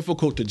becomes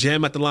difficult to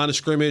jam at the line of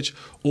scrimmage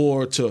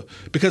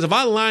because if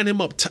I line him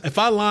up, if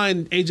I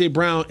line A.J.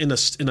 Brown in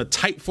a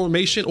tight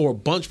formation or a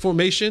bunch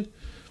formation,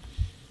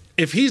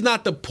 if he's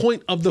not the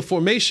point of the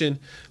formation,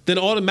 then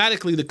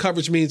automatically the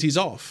coverage means he's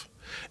off.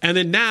 And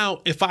then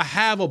now, if I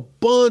have a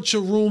bunch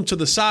of room to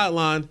the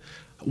sideline,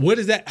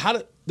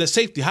 the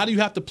safety, how do you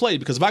have to play?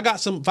 Because if I got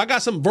some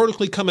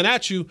vertically coming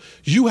at you,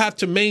 you have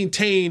to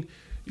maintain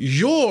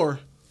your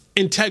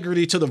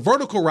integrity to the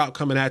vertical route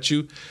coming at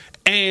you,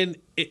 and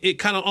it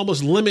kind of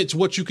almost limits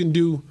what you can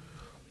do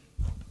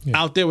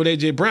out there with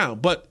A.J. Brown.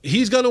 But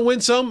he's going to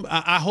win some.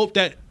 I hope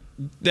that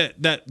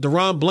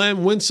DaRon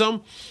Bland wins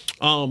some.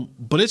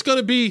 But it's going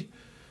to be,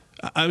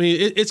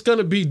 it's going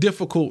to be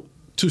difficult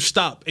to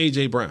stop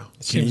A.J. Brown.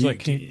 It seems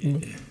like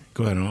he.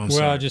 Go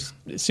ahead.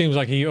 It seems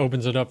like he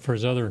opens it up for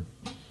his other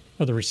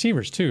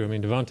receivers too. I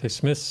mean, Devontae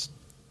Smith's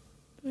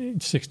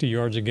 60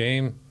 yards a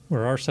game,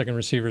 where our second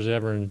receiver's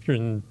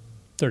averaging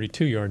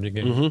 32 yards a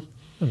game.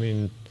 Mm-hmm. I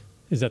mean,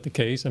 Is that the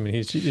case? I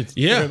mean,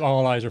 yeah.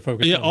 All eyes are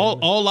focused on him.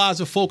 All eyes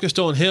are focused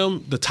on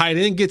him. The tight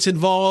end gets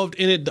involved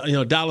in it.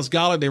 Dallas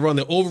Goedert, they run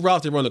the over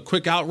routes, they run the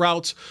quick out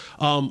routes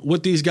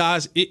with these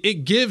guys.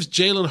 It gives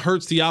Jalen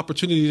Hurts the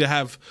opportunity to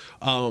have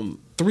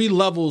 3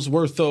 levels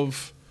worth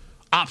of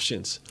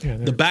options. Yeah,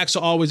 the backs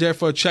are always there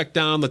for a check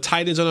down. The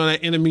tight ends are on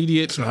that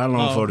intermediate. So how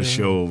long for the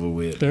show over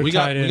with? We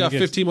got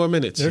 15 more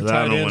minutes. Their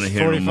tight ends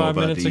 45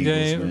 minutes a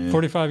game, Eagles,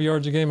 45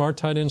 yards a game. Our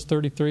tight ends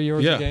 33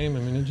 yards a game. I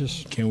mean, it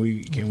just can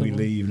we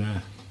leave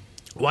now?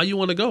 Why you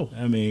want to go?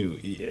 I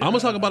mean, I'm gonna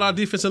talk about our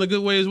defense in a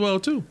good way as well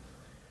too.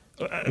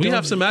 We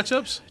have some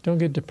matchups. Don't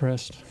get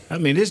depressed. I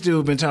mean, this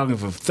dude been talking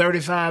for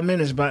 35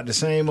 minutes about the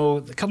same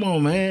old. Come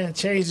on, man,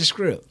 change the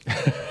script.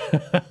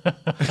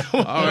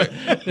 All right,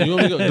 you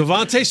want me to go?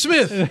 Devontae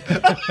Smith,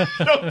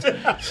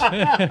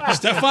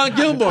 Stephon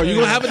Gilmore. You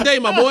gonna have a day,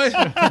 my boy?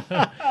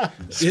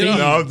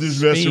 I'm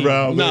just messing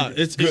around. No,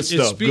 it's good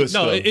stuff. Good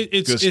stuff.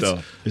 It's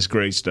stuff. It's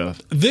great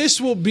stuff.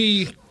 This will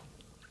be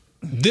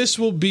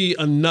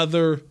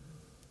another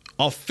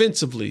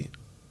offensively.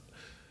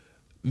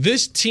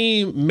 This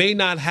team may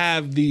not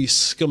have the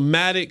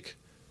schematic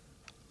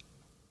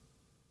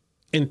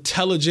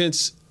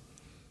intelligence,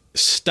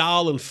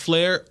 style, and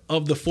flair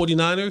of the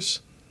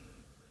 49ers.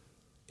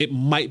 It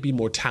might be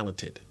more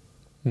talented.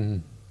 Mm-hmm.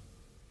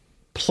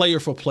 Player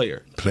for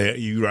player.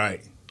 You're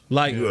right.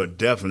 You are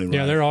definitely right.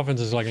 Yeah, their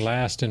offense is like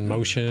last in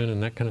motion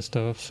and that kind of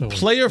stuff. So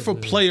player for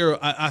player,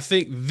 I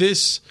think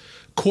this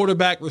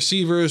quarterback,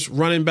 receivers,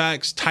 running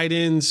backs, tight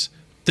ends,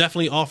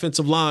 definitely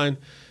offensive line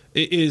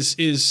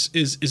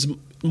is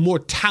more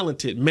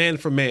talented man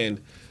for man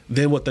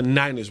than what the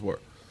Niners were.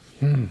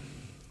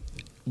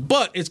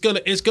 But it's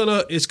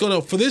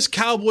gonna for this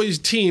Cowboys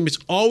team, it's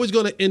always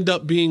gonna end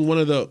up being one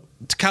of the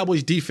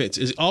Cowboys defense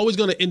is always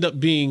gonna end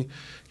up being,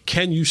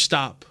 can you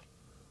stop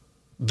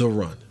the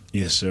run?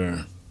 Yes,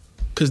 sir.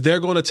 Because they're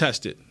gonna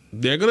test it.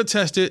 They're gonna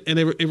test it, and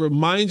it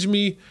reminds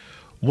me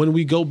when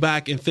we go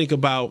back and think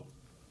about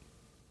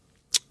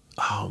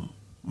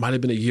might have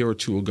been a year or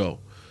two ago,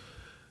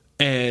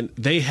 and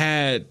they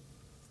had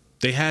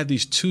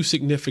these 2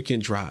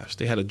 significant drives.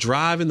 They had a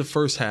drive in the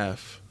first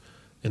half,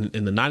 and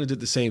the Niners did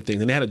the same thing.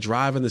 Then they had a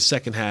drive in the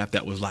second half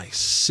that was like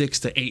 6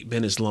 to 8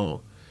 minutes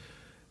long,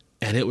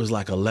 and it was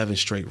like 11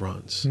 straight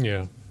runs.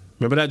 Yeah,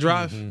 remember that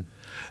drive? Mm-hmm.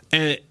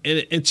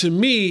 And to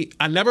me,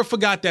 I never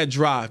forgot that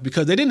drive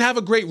because they didn't have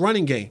a great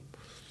running game,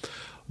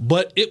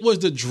 but it was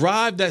the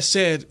drive that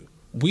said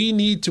we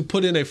need to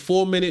put in a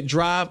 4-minute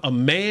drive, a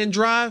man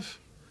drive,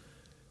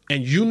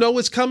 and you know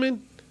it's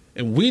coming,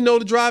 and we know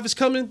the drive is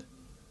coming.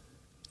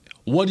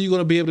 What are you going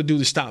to be able to do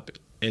to stop it?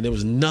 And there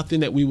was nothing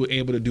that we were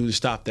able to do to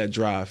stop that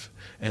drive.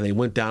 And they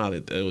went down.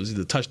 It was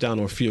either touchdown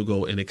or field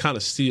goal, and it kind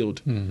of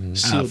sealed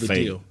the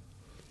deal.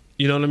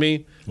 You know what I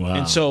mean? Wow.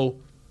 And so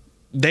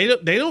they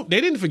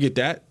didn't forget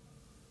that.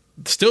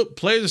 Still,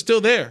 players are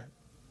still there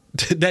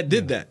that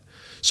did that.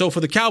 So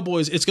for the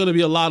Cowboys, it's going to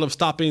be a lot of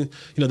stopping,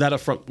 that up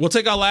front. We'll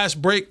take our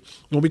last break.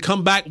 When we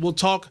come back, we'll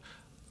talk.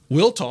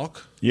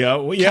 Yeah.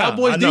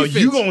 Cowboys I know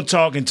defense. you're going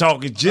to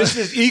talk just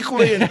as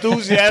equally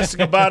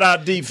enthusiastic about our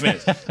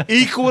defense.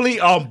 Equally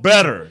or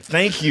better.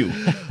 Thank you.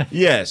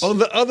 Yes. On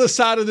the other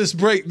side of this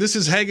break, this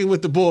is Hanging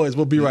with the Boys.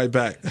 We'll be right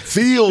back.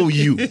 Feel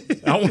you.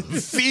 I want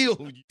to feel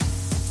you.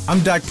 I'm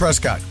Dak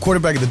Prescott,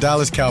 quarterback of the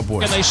Dallas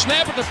Cowboys. And they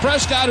snap it to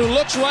Prescott, who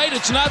looks right.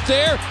 It's not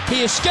there.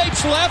 He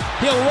escapes left.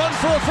 He'll run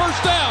for a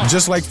first down.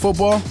 Just like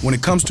football, when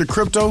it comes to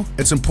crypto,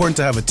 it's important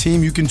to have a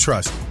team you can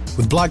trust.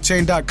 With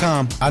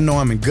blockchain.com, I know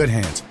I'm in good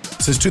hands.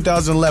 Since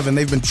 2011,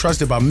 they've been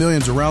trusted by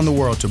millions around the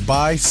world to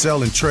buy,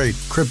 sell, and trade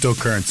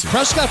cryptocurrency.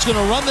 Prescott's going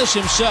to run this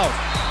himself.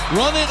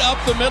 Run it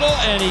up the middle,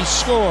 and he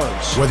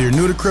scores. Whether you're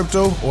new to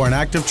crypto or an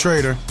active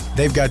trader,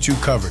 they've got you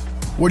covered.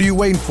 What are you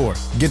waiting for?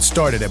 Get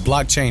started at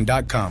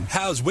blockchain.com.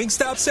 How's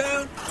Wingstop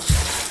sound?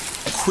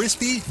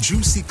 Crispy,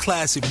 juicy,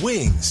 classic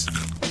wings.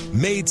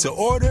 Made to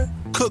order,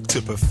 cooked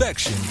to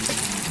perfection.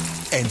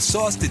 And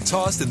sauced and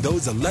tossed in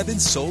those 11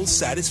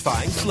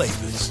 soul-satisfying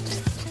flavors.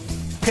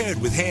 Paired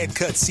with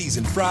hand-cut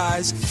seasoned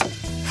fries,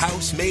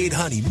 house-made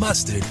honey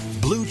mustard,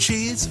 blue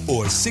cheese,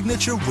 or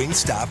signature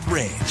Wingstop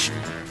ranch.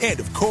 And,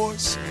 of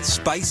course,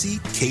 spicy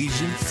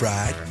Cajun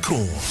fried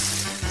corn.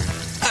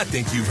 I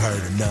think you've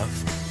heard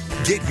enough.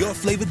 Get your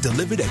flavor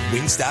delivered at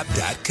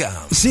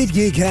Wingstop.com.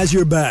 SeatGeek has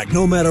your back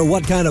no matter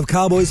what kind of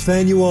Cowboys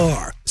fan you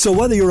are. So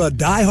whether you're a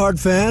diehard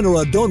fan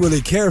or a don't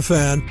really care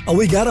fan, a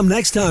we got 'em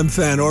next time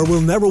fan or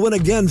we'll never win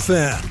again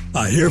fan,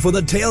 a here for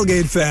the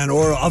tailgate fan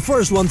or a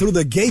first one through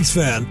the gates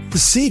fan,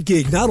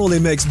 SeatGeek not only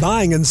makes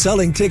buying and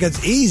selling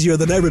tickets easier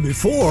than ever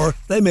before,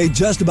 they made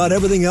just about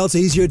everything else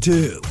easier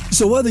too.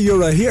 So whether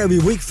you're a here every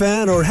week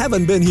fan or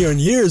haven't been here in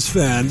years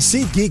fan,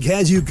 SeatGeek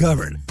has you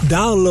covered.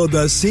 Download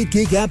the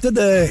SeatGeek app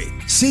today.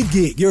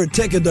 SeatGeek, your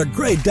ticket to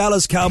great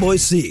Dallas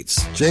Cowboys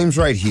seats. James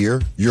Wright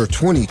here, your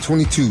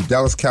 2022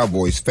 Dallas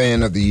Cowboys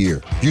Fan of the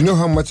Year. You know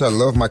how much I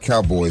love my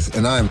Cowboys,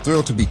 and I am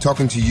thrilled to be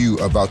talking to you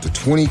about the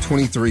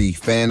 2023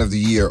 Fan of the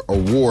Year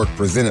award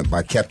presented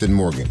by Captain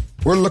Morgan.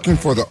 We're looking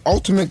for the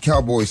ultimate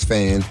Cowboys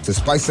fan to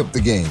spice up the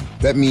game.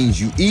 That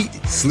means you eat,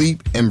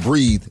 sleep, and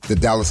breathe the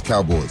Dallas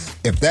Cowboys.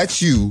 If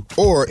that's you,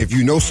 or if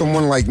you know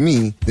someone like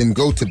me, then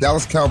go to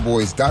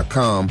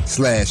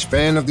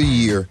DallasCowboys.com/fan of the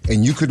year,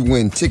 and you could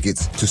win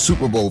tickets to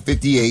Super Bowl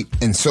 58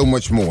 and so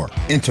much more.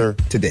 Enter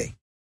today.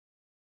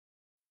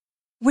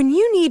 When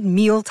you need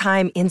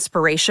mealtime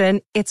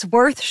inspiration, it's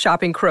worth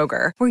shopping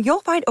Kroger, where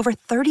you'll find over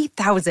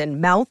 30,000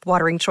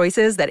 mouth-watering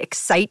choices that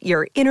excite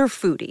your inner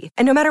foodie.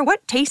 And no matter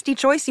what tasty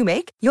choice you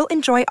make, you'll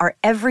enjoy our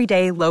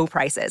everyday low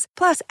prices,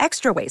 plus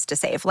extra ways to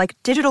save, like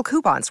digital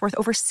coupons worth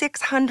over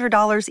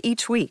 $600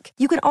 each week.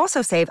 You can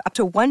also save up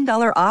to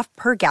 $1 off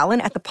per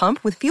gallon at the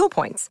pump with fuel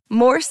points.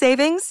 More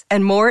savings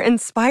and more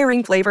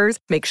inspiring flavors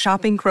make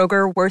shopping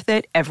Kroger worth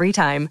it every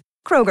time.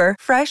 Kroger,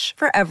 fresh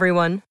for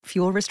everyone.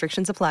 Fuel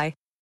restrictions apply.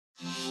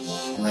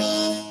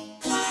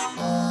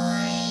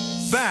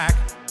 Back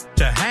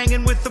to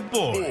Hanging with the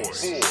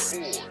Boys.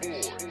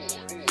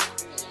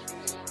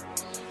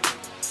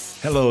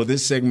 Hello,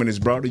 this segment is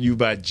brought to you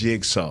by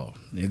Jigsaw.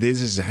 And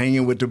this is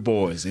Hanging with the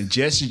Boys. And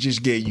Jesse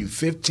just gave you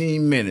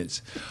 15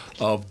 minutes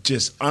of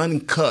just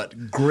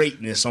uncut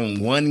greatness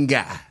on one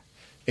guy,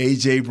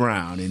 A.J.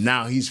 Brown. And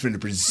now he's going to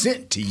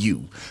present to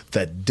you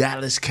the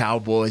Dallas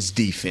Cowboys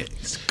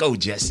defense. Go,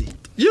 Jesse.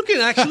 You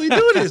can actually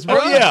do this, bro.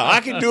 Oh, yeah,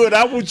 I can do it.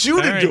 I want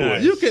you to do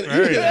it. You can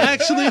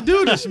actually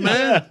do this,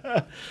 man.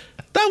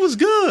 That was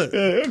good.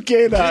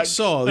 Okay, now.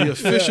 Jigsaw, the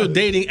official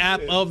dating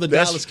app of the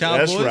Dallas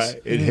Cowboys. That's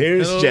right. And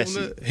here's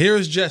Jesse.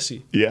 Here's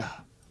Jesse. Yeah.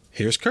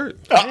 Here's Kurt.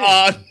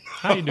 How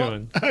you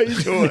doing? How you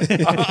doing?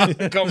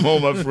 Come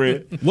on, my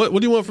friend. What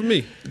do you want from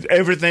me?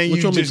 Everything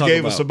you just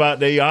gave us about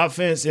their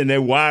offense and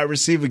their wide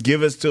receiver,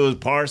 give us to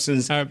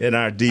Parsons and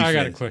our defense. I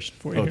got a question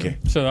for you. Okay. Here.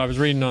 So I was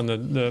reading on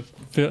the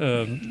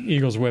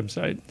Eagles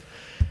website.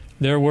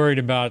 They're worried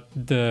about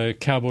the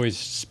Cowboys'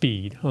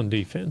 speed on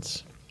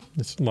defense.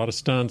 It's a lot of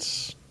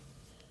stunts.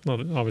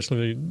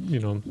 Obviously,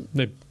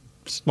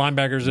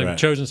 linebackers have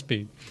chosen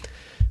speed.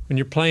 When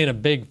you're playing a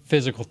big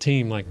physical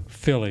team like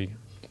Philly,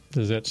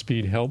 does that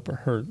speed help or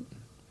hurt?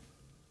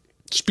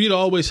 Speed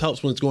always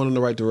helps when it's going in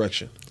the right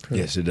direction.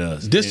 Yes, it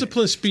does.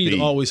 Disciplined speed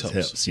always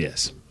helps.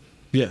 Yes.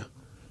 Yeah.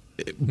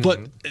 But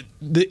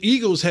the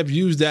Eagles have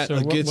used that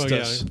against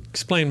us.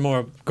 Explain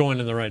more going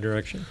in the right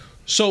direction.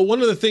 So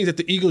one of the things that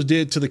the Eagles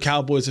did to the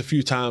Cowboys a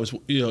few times,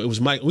 it was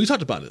Mike. We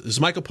talked about it. It's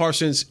Micah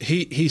Parsons.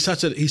 He's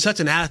such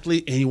an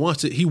athlete, and he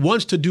wants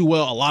to do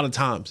well a lot of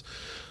times.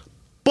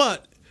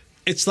 But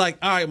it's like,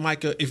 all right,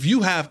 Micah, if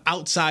you have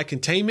outside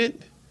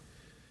containment,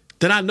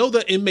 then I know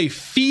that it may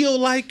feel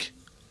like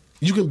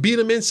you can beat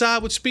them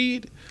inside with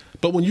speed,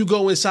 but when you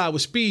go inside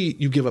with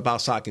speed, you give up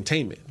outside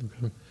containment.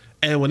 Mm-hmm.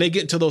 And when they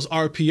get into those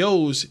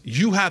RPOs,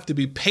 you have to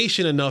be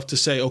patient enough to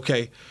say,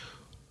 okay,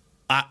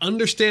 I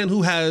understand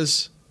who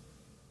has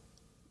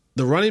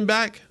the running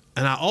back,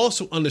 and I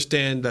also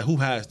understand that who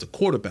has the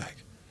quarterback.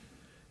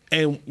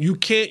 And you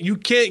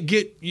can't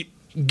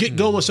get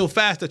going so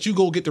fast that you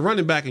go get the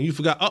running back and you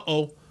forgot,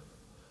 I'm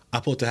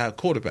supposed to have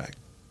quarterback.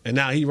 And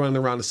now he running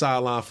around the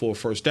sideline for a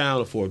first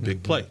down or for a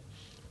big play,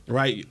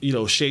 right?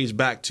 Shades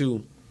back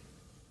to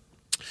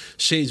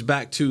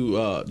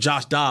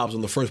Josh Dobbs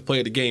on the first play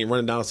of the game,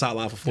 running down the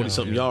sideline for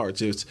 40-something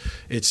yards. It's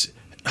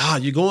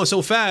you're going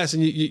so fast,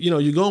 and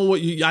you're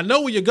going I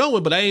know where you're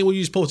going, but that ain't where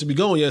you're supposed to be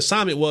going. Your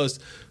assignment was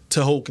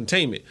to hold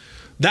containment.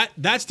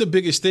 That's the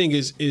biggest thing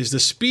is the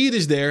speed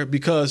is there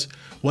because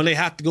when they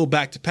have to go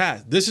back to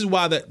pass. This is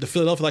why the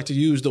Philadelphia like to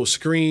use those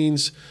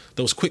screens,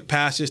 those quick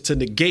passes to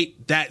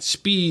negate that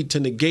speed, to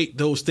negate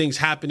those things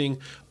happening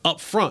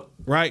up front,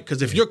 right?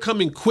 Because if you're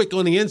coming quick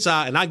on the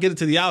inside and I get it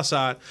to the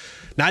outside,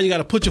 now you got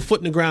to put your foot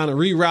in the ground and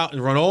reroute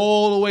and run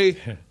all the way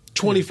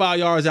 25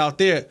 yards out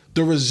there.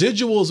 The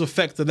residuals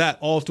effect of that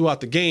all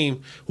throughout the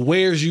game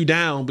wears you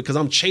down because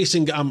I'm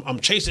chasing him, a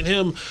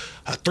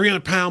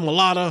 300-pound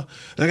mulata,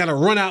 and I got to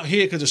run out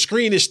here because the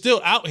screen is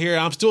still out here.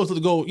 I'm still to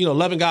go,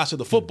 11 guys to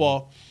the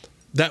football.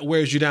 That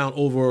wears you down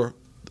over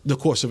the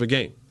course of a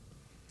game.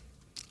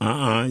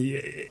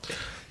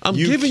 I'm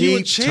giving you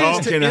a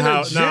chance to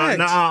interject.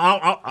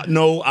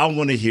 No, I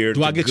want to hear.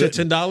 Do I get you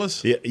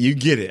 $10? Yeah, you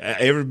get it.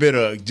 Every bit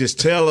of. Just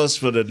tell us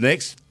for the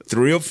next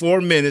 3 or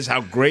 4 minutes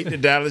how great the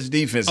Dallas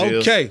defense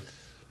is. Okay.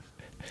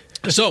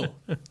 So,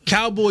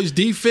 Cowboys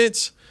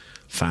defense.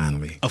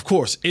 Finally. Of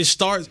course.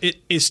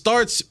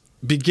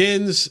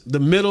 Begins the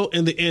middle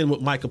and the end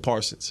with Micah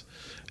Parsons.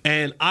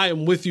 And I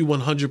am with you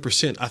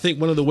 100%. I think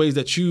one of the ways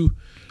that you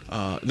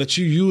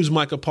use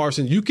Micah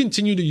Parsons, you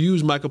continue to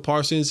use Micah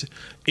Parsons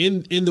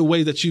in the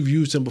way that you've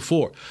used him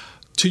before.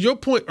 To your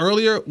point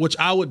earlier, which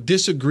I would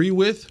disagree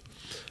with,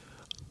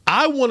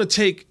 I want to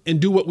take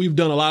and do what we've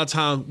done a lot of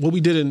times, what we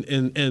did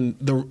in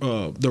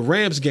the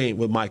Rams game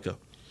with Micah,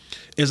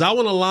 is I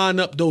want to line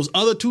up those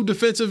other two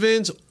defensive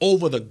ends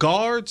over the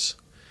guards.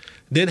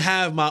 then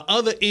have my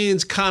other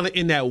ends kind of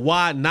in that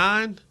wide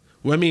 9,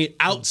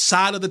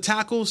 outside of the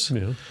tackles.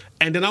 Yeah.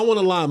 And then I want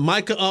to line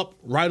Micah up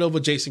right over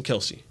Jason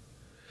Kelce.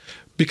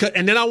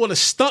 And then I want to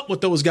stunt with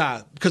those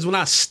guys. Because when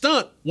I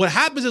stunt, what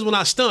happens is when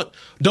I stunt,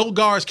 those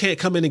guards can't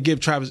come in and give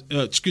Jason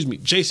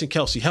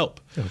Kelce help.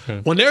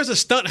 Okay. When there's a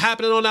stunt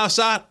happening on the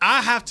outside,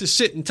 I have to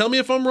sit and tell me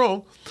if I'm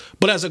wrong.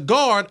 But as a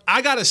guard,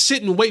 I got to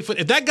sit and wait for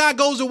if that guy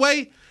goes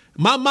away,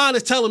 my mind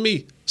is telling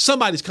me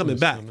somebody's coming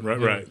back.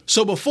 Right.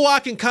 So before I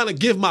can kind of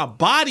give my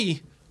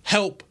body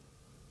help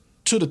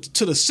to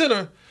the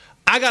center,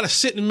 I got to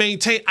sit and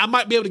maintain. I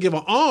might be able to give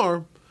an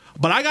arm,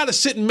 but I got to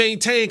sit and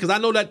maintain because I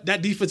know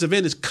that defensive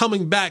end is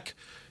coming back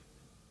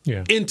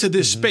into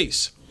this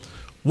space.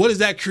 What does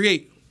that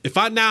create? If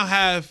I now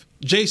have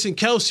Jason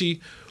Kelce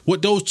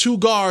with those 2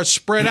 guards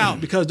spread out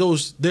because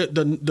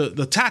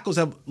the tackles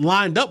have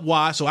lined up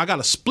wide, so I got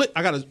to split.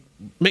 I got to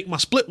make my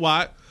split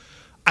wide.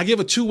 I give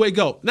a 2-way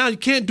go. Now you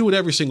can't do it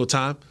every single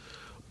time,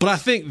 but I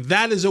think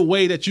that is a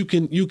way that you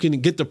can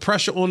get the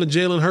pressure on the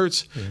Jalen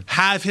Hurts.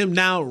 Have him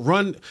now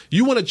run.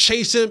 You want to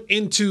chase him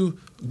into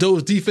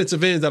those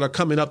defensive ends that are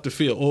coming up the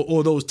field,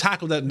 or those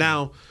tackles that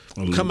now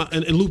come out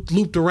and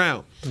looped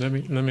around. Let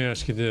me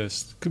ask you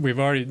this: we've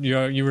already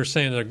you were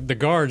saying the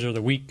guards are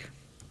the weak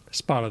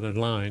spot of the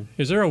line.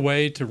 Is there a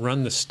way to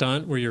run the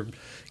stunt where you're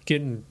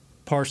getting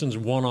Parsons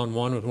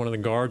one-on-one with one of the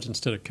guards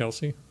instead of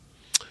Kelce?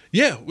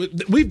 Yeah,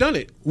 we've done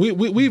it.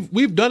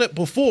 We've done it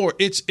before.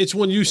 It's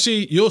when you'll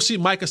see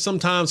Micah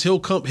sometimes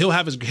he'll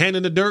have his hand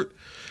in the dirt,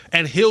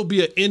 and he'll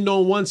be an end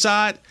on one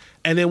side,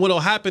 and then what'll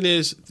happen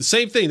is the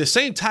same thing, the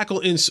same tackle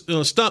in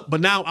stunt,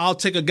 but now I'll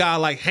take a guy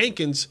like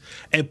Hankins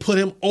and put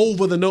him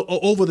over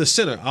the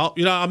center.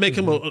 I'll make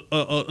him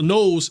a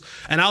nose,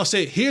 and I'll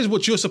say, here's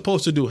what you're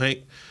supposed to do, Hank.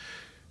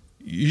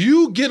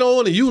 You get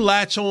on and you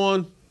latch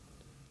on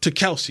to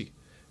Kelce,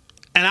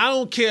 and I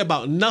don't care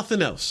about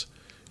nothing else.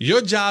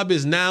 Your job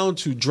is now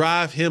to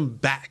drive him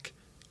back.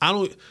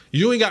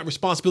 You ain't got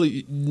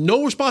responsibility,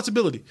 no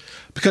responsibility.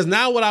 Because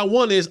now what I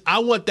want is I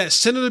want that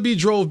center to be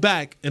drove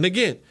back. And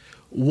again,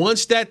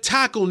 once that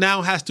tackle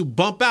now has to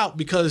bump out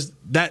because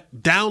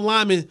that down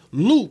lineman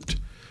looped,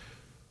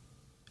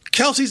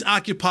 Kelce's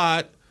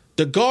occupied.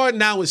 The guard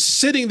now is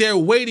sitting there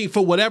waiting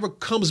for whatever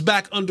comes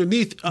back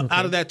underneath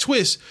out of that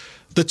twist.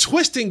 The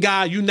twisting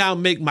guy, you now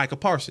make Micah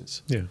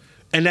Parsons. Yeah.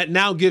 And that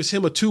now gives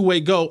him a 2-way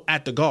go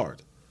at the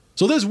guard.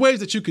 So there's ways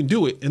that you can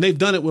do it, and they've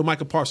done it with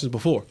Micah Parsons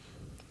before.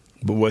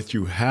 But what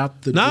you have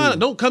to do...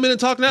 don't come in and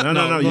talk now.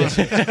 No. Yes.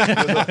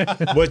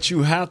 What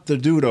you have to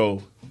do,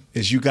 though,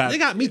 is you got... They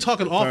got me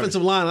talking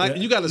offensive line. Like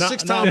you got a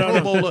 6-time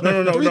Pro Bowler,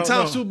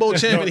 3-time Super Bowl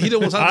champion. He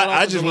didn't want to talk about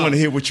I just want to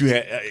hear what you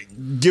had.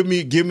 Give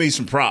me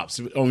some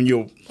props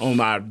on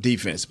my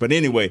defense. But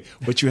anyway,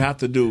 what you have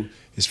to do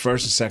is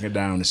first and second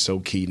down is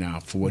so key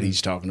now for what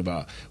he's talking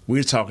about.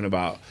 We're talking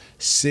about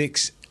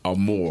 6 or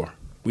more.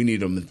 We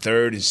need them in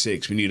 3rd and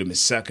 6. We need them in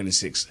 2nd and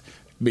 6.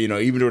 But,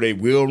 even though they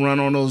will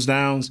run on those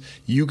downs,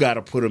 you got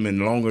to put them in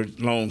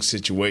long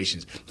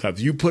situations. Because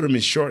if you put them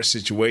in short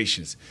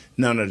situations,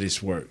 none of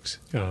this works.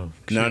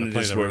 None of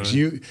this works.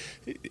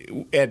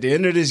 At the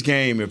end of this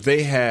game, if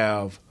they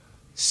have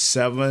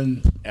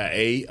 7,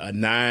 8, or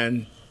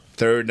 9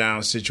 third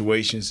down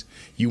situations,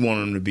 you want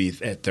them to be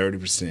at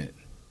 30%.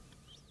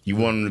 You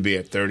want them to be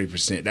at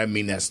 30%. That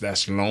means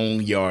that's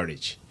long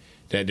yardage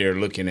that they're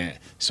looking at.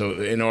 So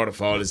in order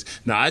for all this,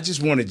 now I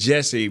just wanted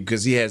Jesse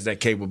because he has that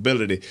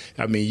capability.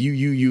 I mean,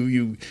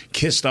 you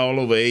kissed all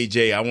over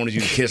AJ. I wanted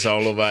you to kiss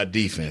all over our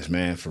defense,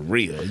 man, for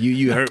real.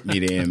 You hurt me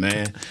then,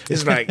 man.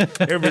 It's like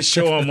every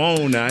show I'm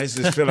on now, I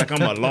just feel like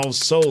I'm a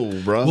lost soul,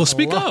 bro. Well,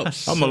 speak up.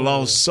 I'm a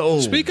lost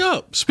soul. Speak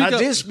up. I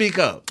did speak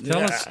up.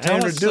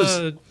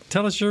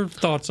 Tell us your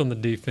thoughts on the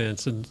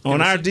defense.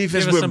 On our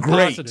defense, we're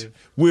great. Positive.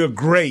 We're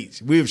great.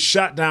 We've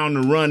shot down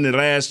the run the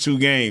last 2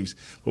 games,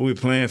 but we're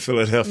playing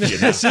Philadelphia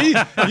now. See,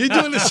 you're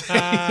doing the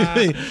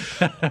same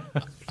thing.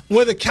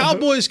 Where the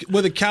Cowboys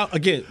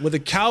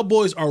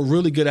are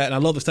really good at, and I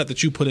love the stat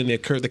that you put in there,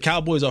 Kurt. The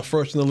Cowboys are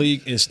first in the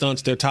league in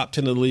stunts. They're top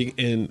 10 in the league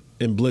in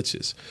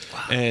blitzes,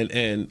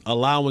 and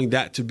allowing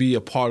that to be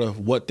a part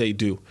of what they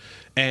do.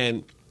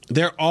 And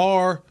there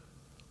are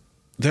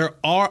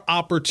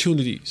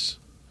opportunities.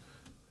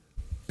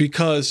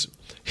 Because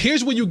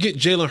here's where you get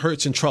Jalen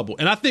Hurts in trouble.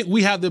 And I think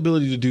we have the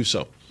ability to do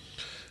so.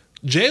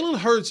 Jalen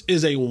Hurts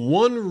is a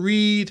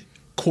one-read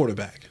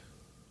quarterback.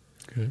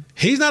 Okay.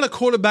 He's not a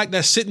quarterback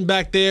that's sitting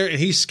back there and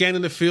he's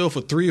scanning the field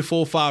for 3 or 4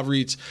 or 5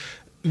 reads.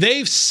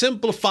 They've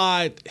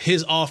simplified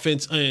his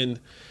offense and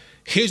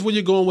here's where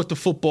you're going with the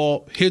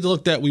football. Here's the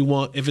look that we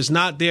want. If it's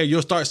not there,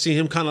 you'll start seeing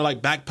him kind of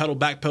like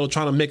backpedal,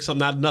 trying to make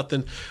something out of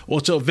nothing,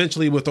 or so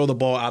eventually we'll throw the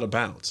ball out of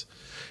bounds.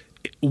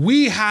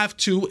 We have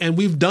to, and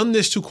we've done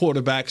this to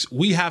quarterbacks,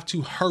 we have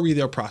to hurry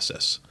their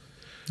process.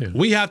 Yeah.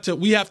 We have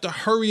to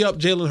hurry up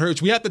Jalen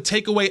Hurts. We have to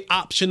take away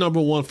option number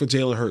 1 for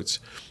Jalen Hurts.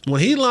 When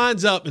he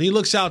lines up and he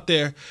looks out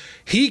there,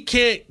 he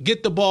can't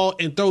get the ball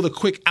and throw the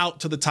quick out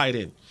to the tight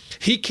end.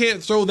 He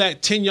can't throw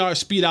that 10-yard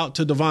speed out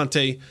to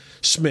Devontae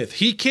Smith.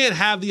 He can't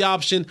have the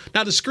option.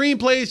 Now, the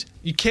screenplays,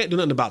 you can't do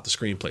nothing about the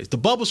screenplays. The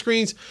bubble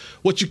screens,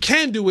 what you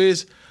can do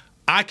is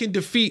I can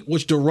defeat,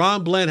 which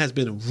Deron Bland has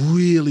been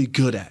really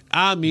good at.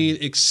 I mean,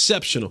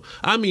 exceptional.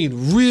 I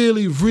mean,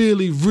 really,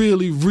 really,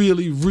 really,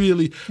 really,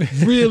 really,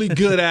 really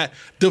good at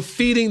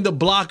defeating the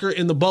blocker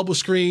in the bubble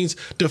screens.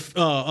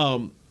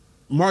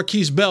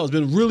 Marquise Bell has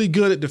been really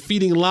good at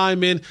defeating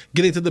linemen,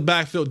 getting to the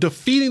backfield,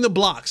 defeating the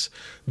blocks.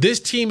 This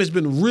team has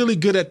been really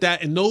good at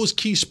that in those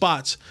key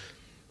spots.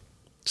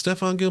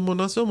 Stephon Gilmore,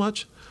 not so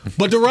much.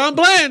 But Deron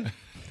Bland,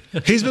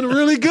 he's been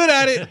really good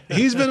at it.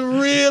 He's been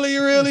really,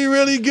 really,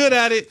 really good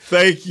at it.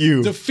 Thank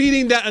you.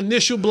 Defeating that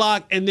initial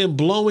block and then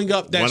blowing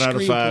up that 1 out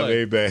of 5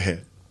 ain't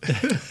bad.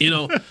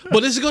 But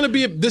this is going to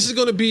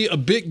be a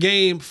big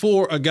game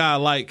for a guy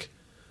like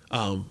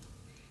Jaron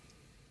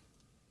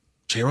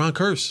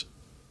Kearse.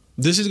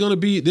 This is going to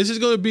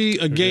be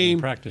a game.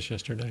 Practice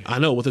yesterday. I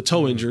know, with a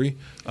toe injury.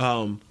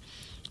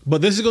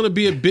 But this is going to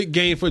be a big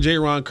game for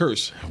Jaron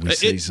Kearse. We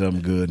see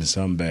something good and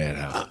something bad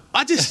out.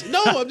 I'm just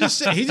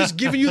saying. He's just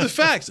giving you the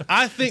facts.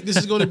 I think this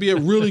is going to be a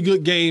really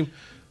good game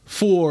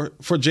for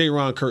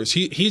Jaron Kearse.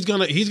 He's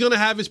gonna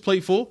have his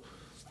plate full,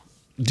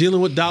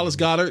 dealing with Dallas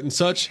Goedert and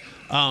such.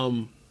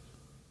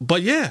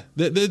 But yeah,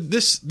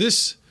 this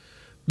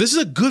is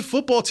a good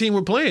football team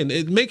we're playing.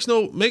 It makes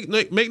no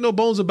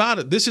bones about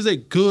it. This is a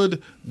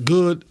good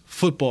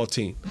football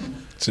team.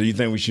 So you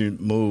think we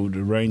should move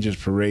the Rangers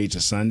parade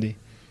to Sunday?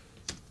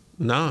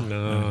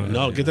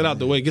 No. Get that out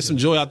the way. Get some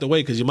joy out the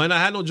way, because you might not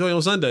have no joy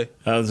on Sunday.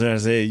 I was going to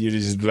say, you're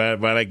just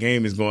glad while that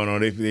game is going on.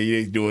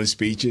 They doing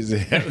speeches.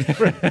 Because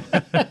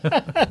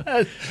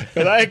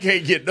I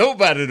can't get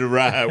nobody to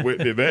ride with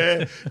me,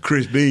 man.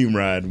 Chris Beam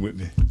riding with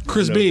me.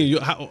 Chris Beam,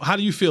 how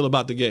do you feel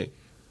about the game?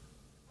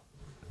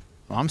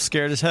 Well, I'm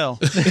scared as hell.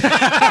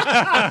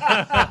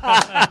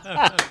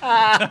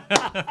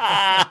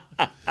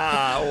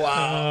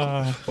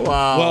 Wow.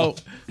 Well,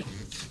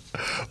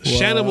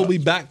 Shannon will be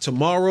back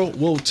tomorrow.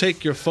 We'll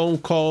take your phone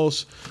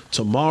calls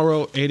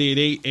tomorrow,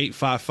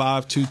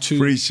 888-855-2297.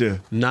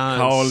 Preacher,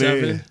 call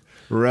in.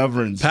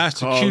 Reverends,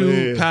 Pastor call Q,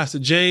 in. Pastor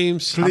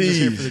James. I'm just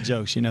here for the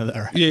jokes. You know that,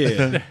 right?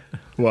 Yeah.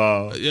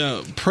 Wow.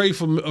 Yeah. Pray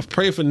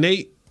for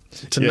Nate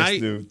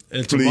tonight and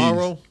please,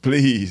 tomorrow.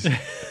 Please.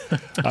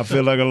 I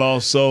feel like a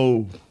lost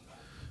soul.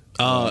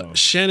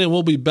 Shannon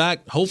will be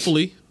back,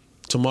 hopefully,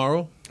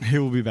 tomorrow. He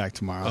will be back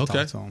tomorrow. I'll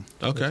talk to him.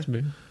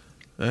 Okay.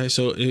 All right,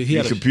 so he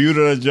had a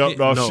computer jumped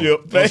off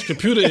ship. His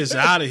computer is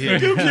out of here.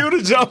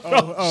 Computer jumped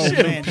off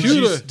ship. Man.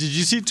 Computer. Did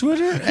you see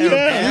Twitter?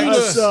 Yeah, I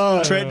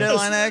saw it. Trade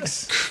Deadline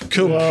X.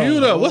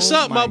 Computer. What's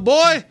up, my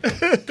boy?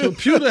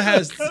 Computer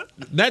has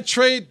that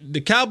trade.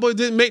 The Cowboys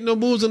didn't make no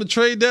moves on the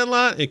trade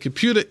deadline, and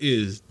Computer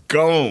is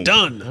gone.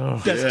 Done.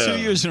 That's 2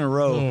 years in a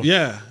row.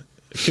 Yeah.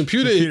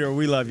 Computer,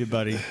 we love you,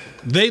 buddy.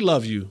 They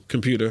love you,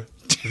 Computer.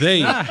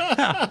 They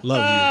love you.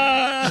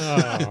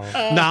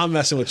 Nah, I'm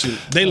messing with you.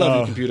 They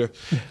love you, Computer.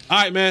 All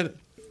right, man.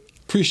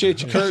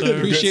 Appreciate you, Kurt.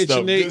 Appreciate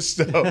you, Nate. Good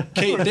stuff.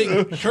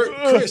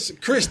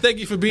 Chris, thank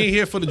you for being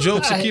here for the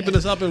jokes and keeping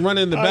us up and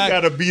running in the back.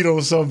 I got to beat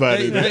on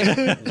somebody.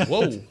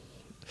 Whoa.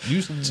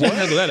 You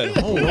handle that at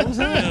home.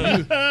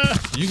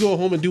 You go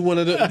home and do one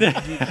of the.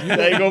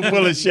 They ain't gonna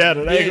pull a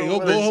Shannon.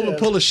 Go home and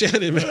pull a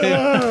Shannon,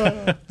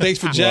 man. Thanks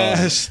for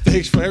Jazz.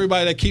 Thanks for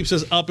everybody that keeps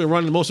us up and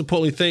running. Most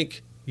importantly,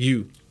 thank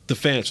you, the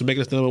fans, for making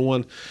us the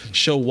 #1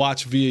 show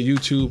watch via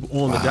YouTube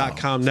on the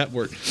 .com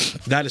network.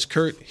 That is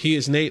Kurt. He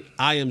is Nate.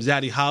 I am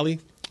Zaddy Holly.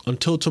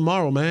 Until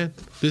tomorrow, man.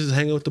 This is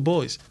Hanging with the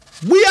Boys.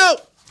 We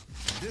out.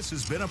 This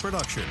has been a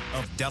production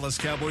of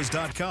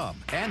DallasCowboys.com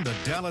and the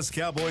Dallas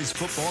Cowboys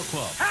Football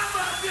Club. How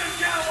about this,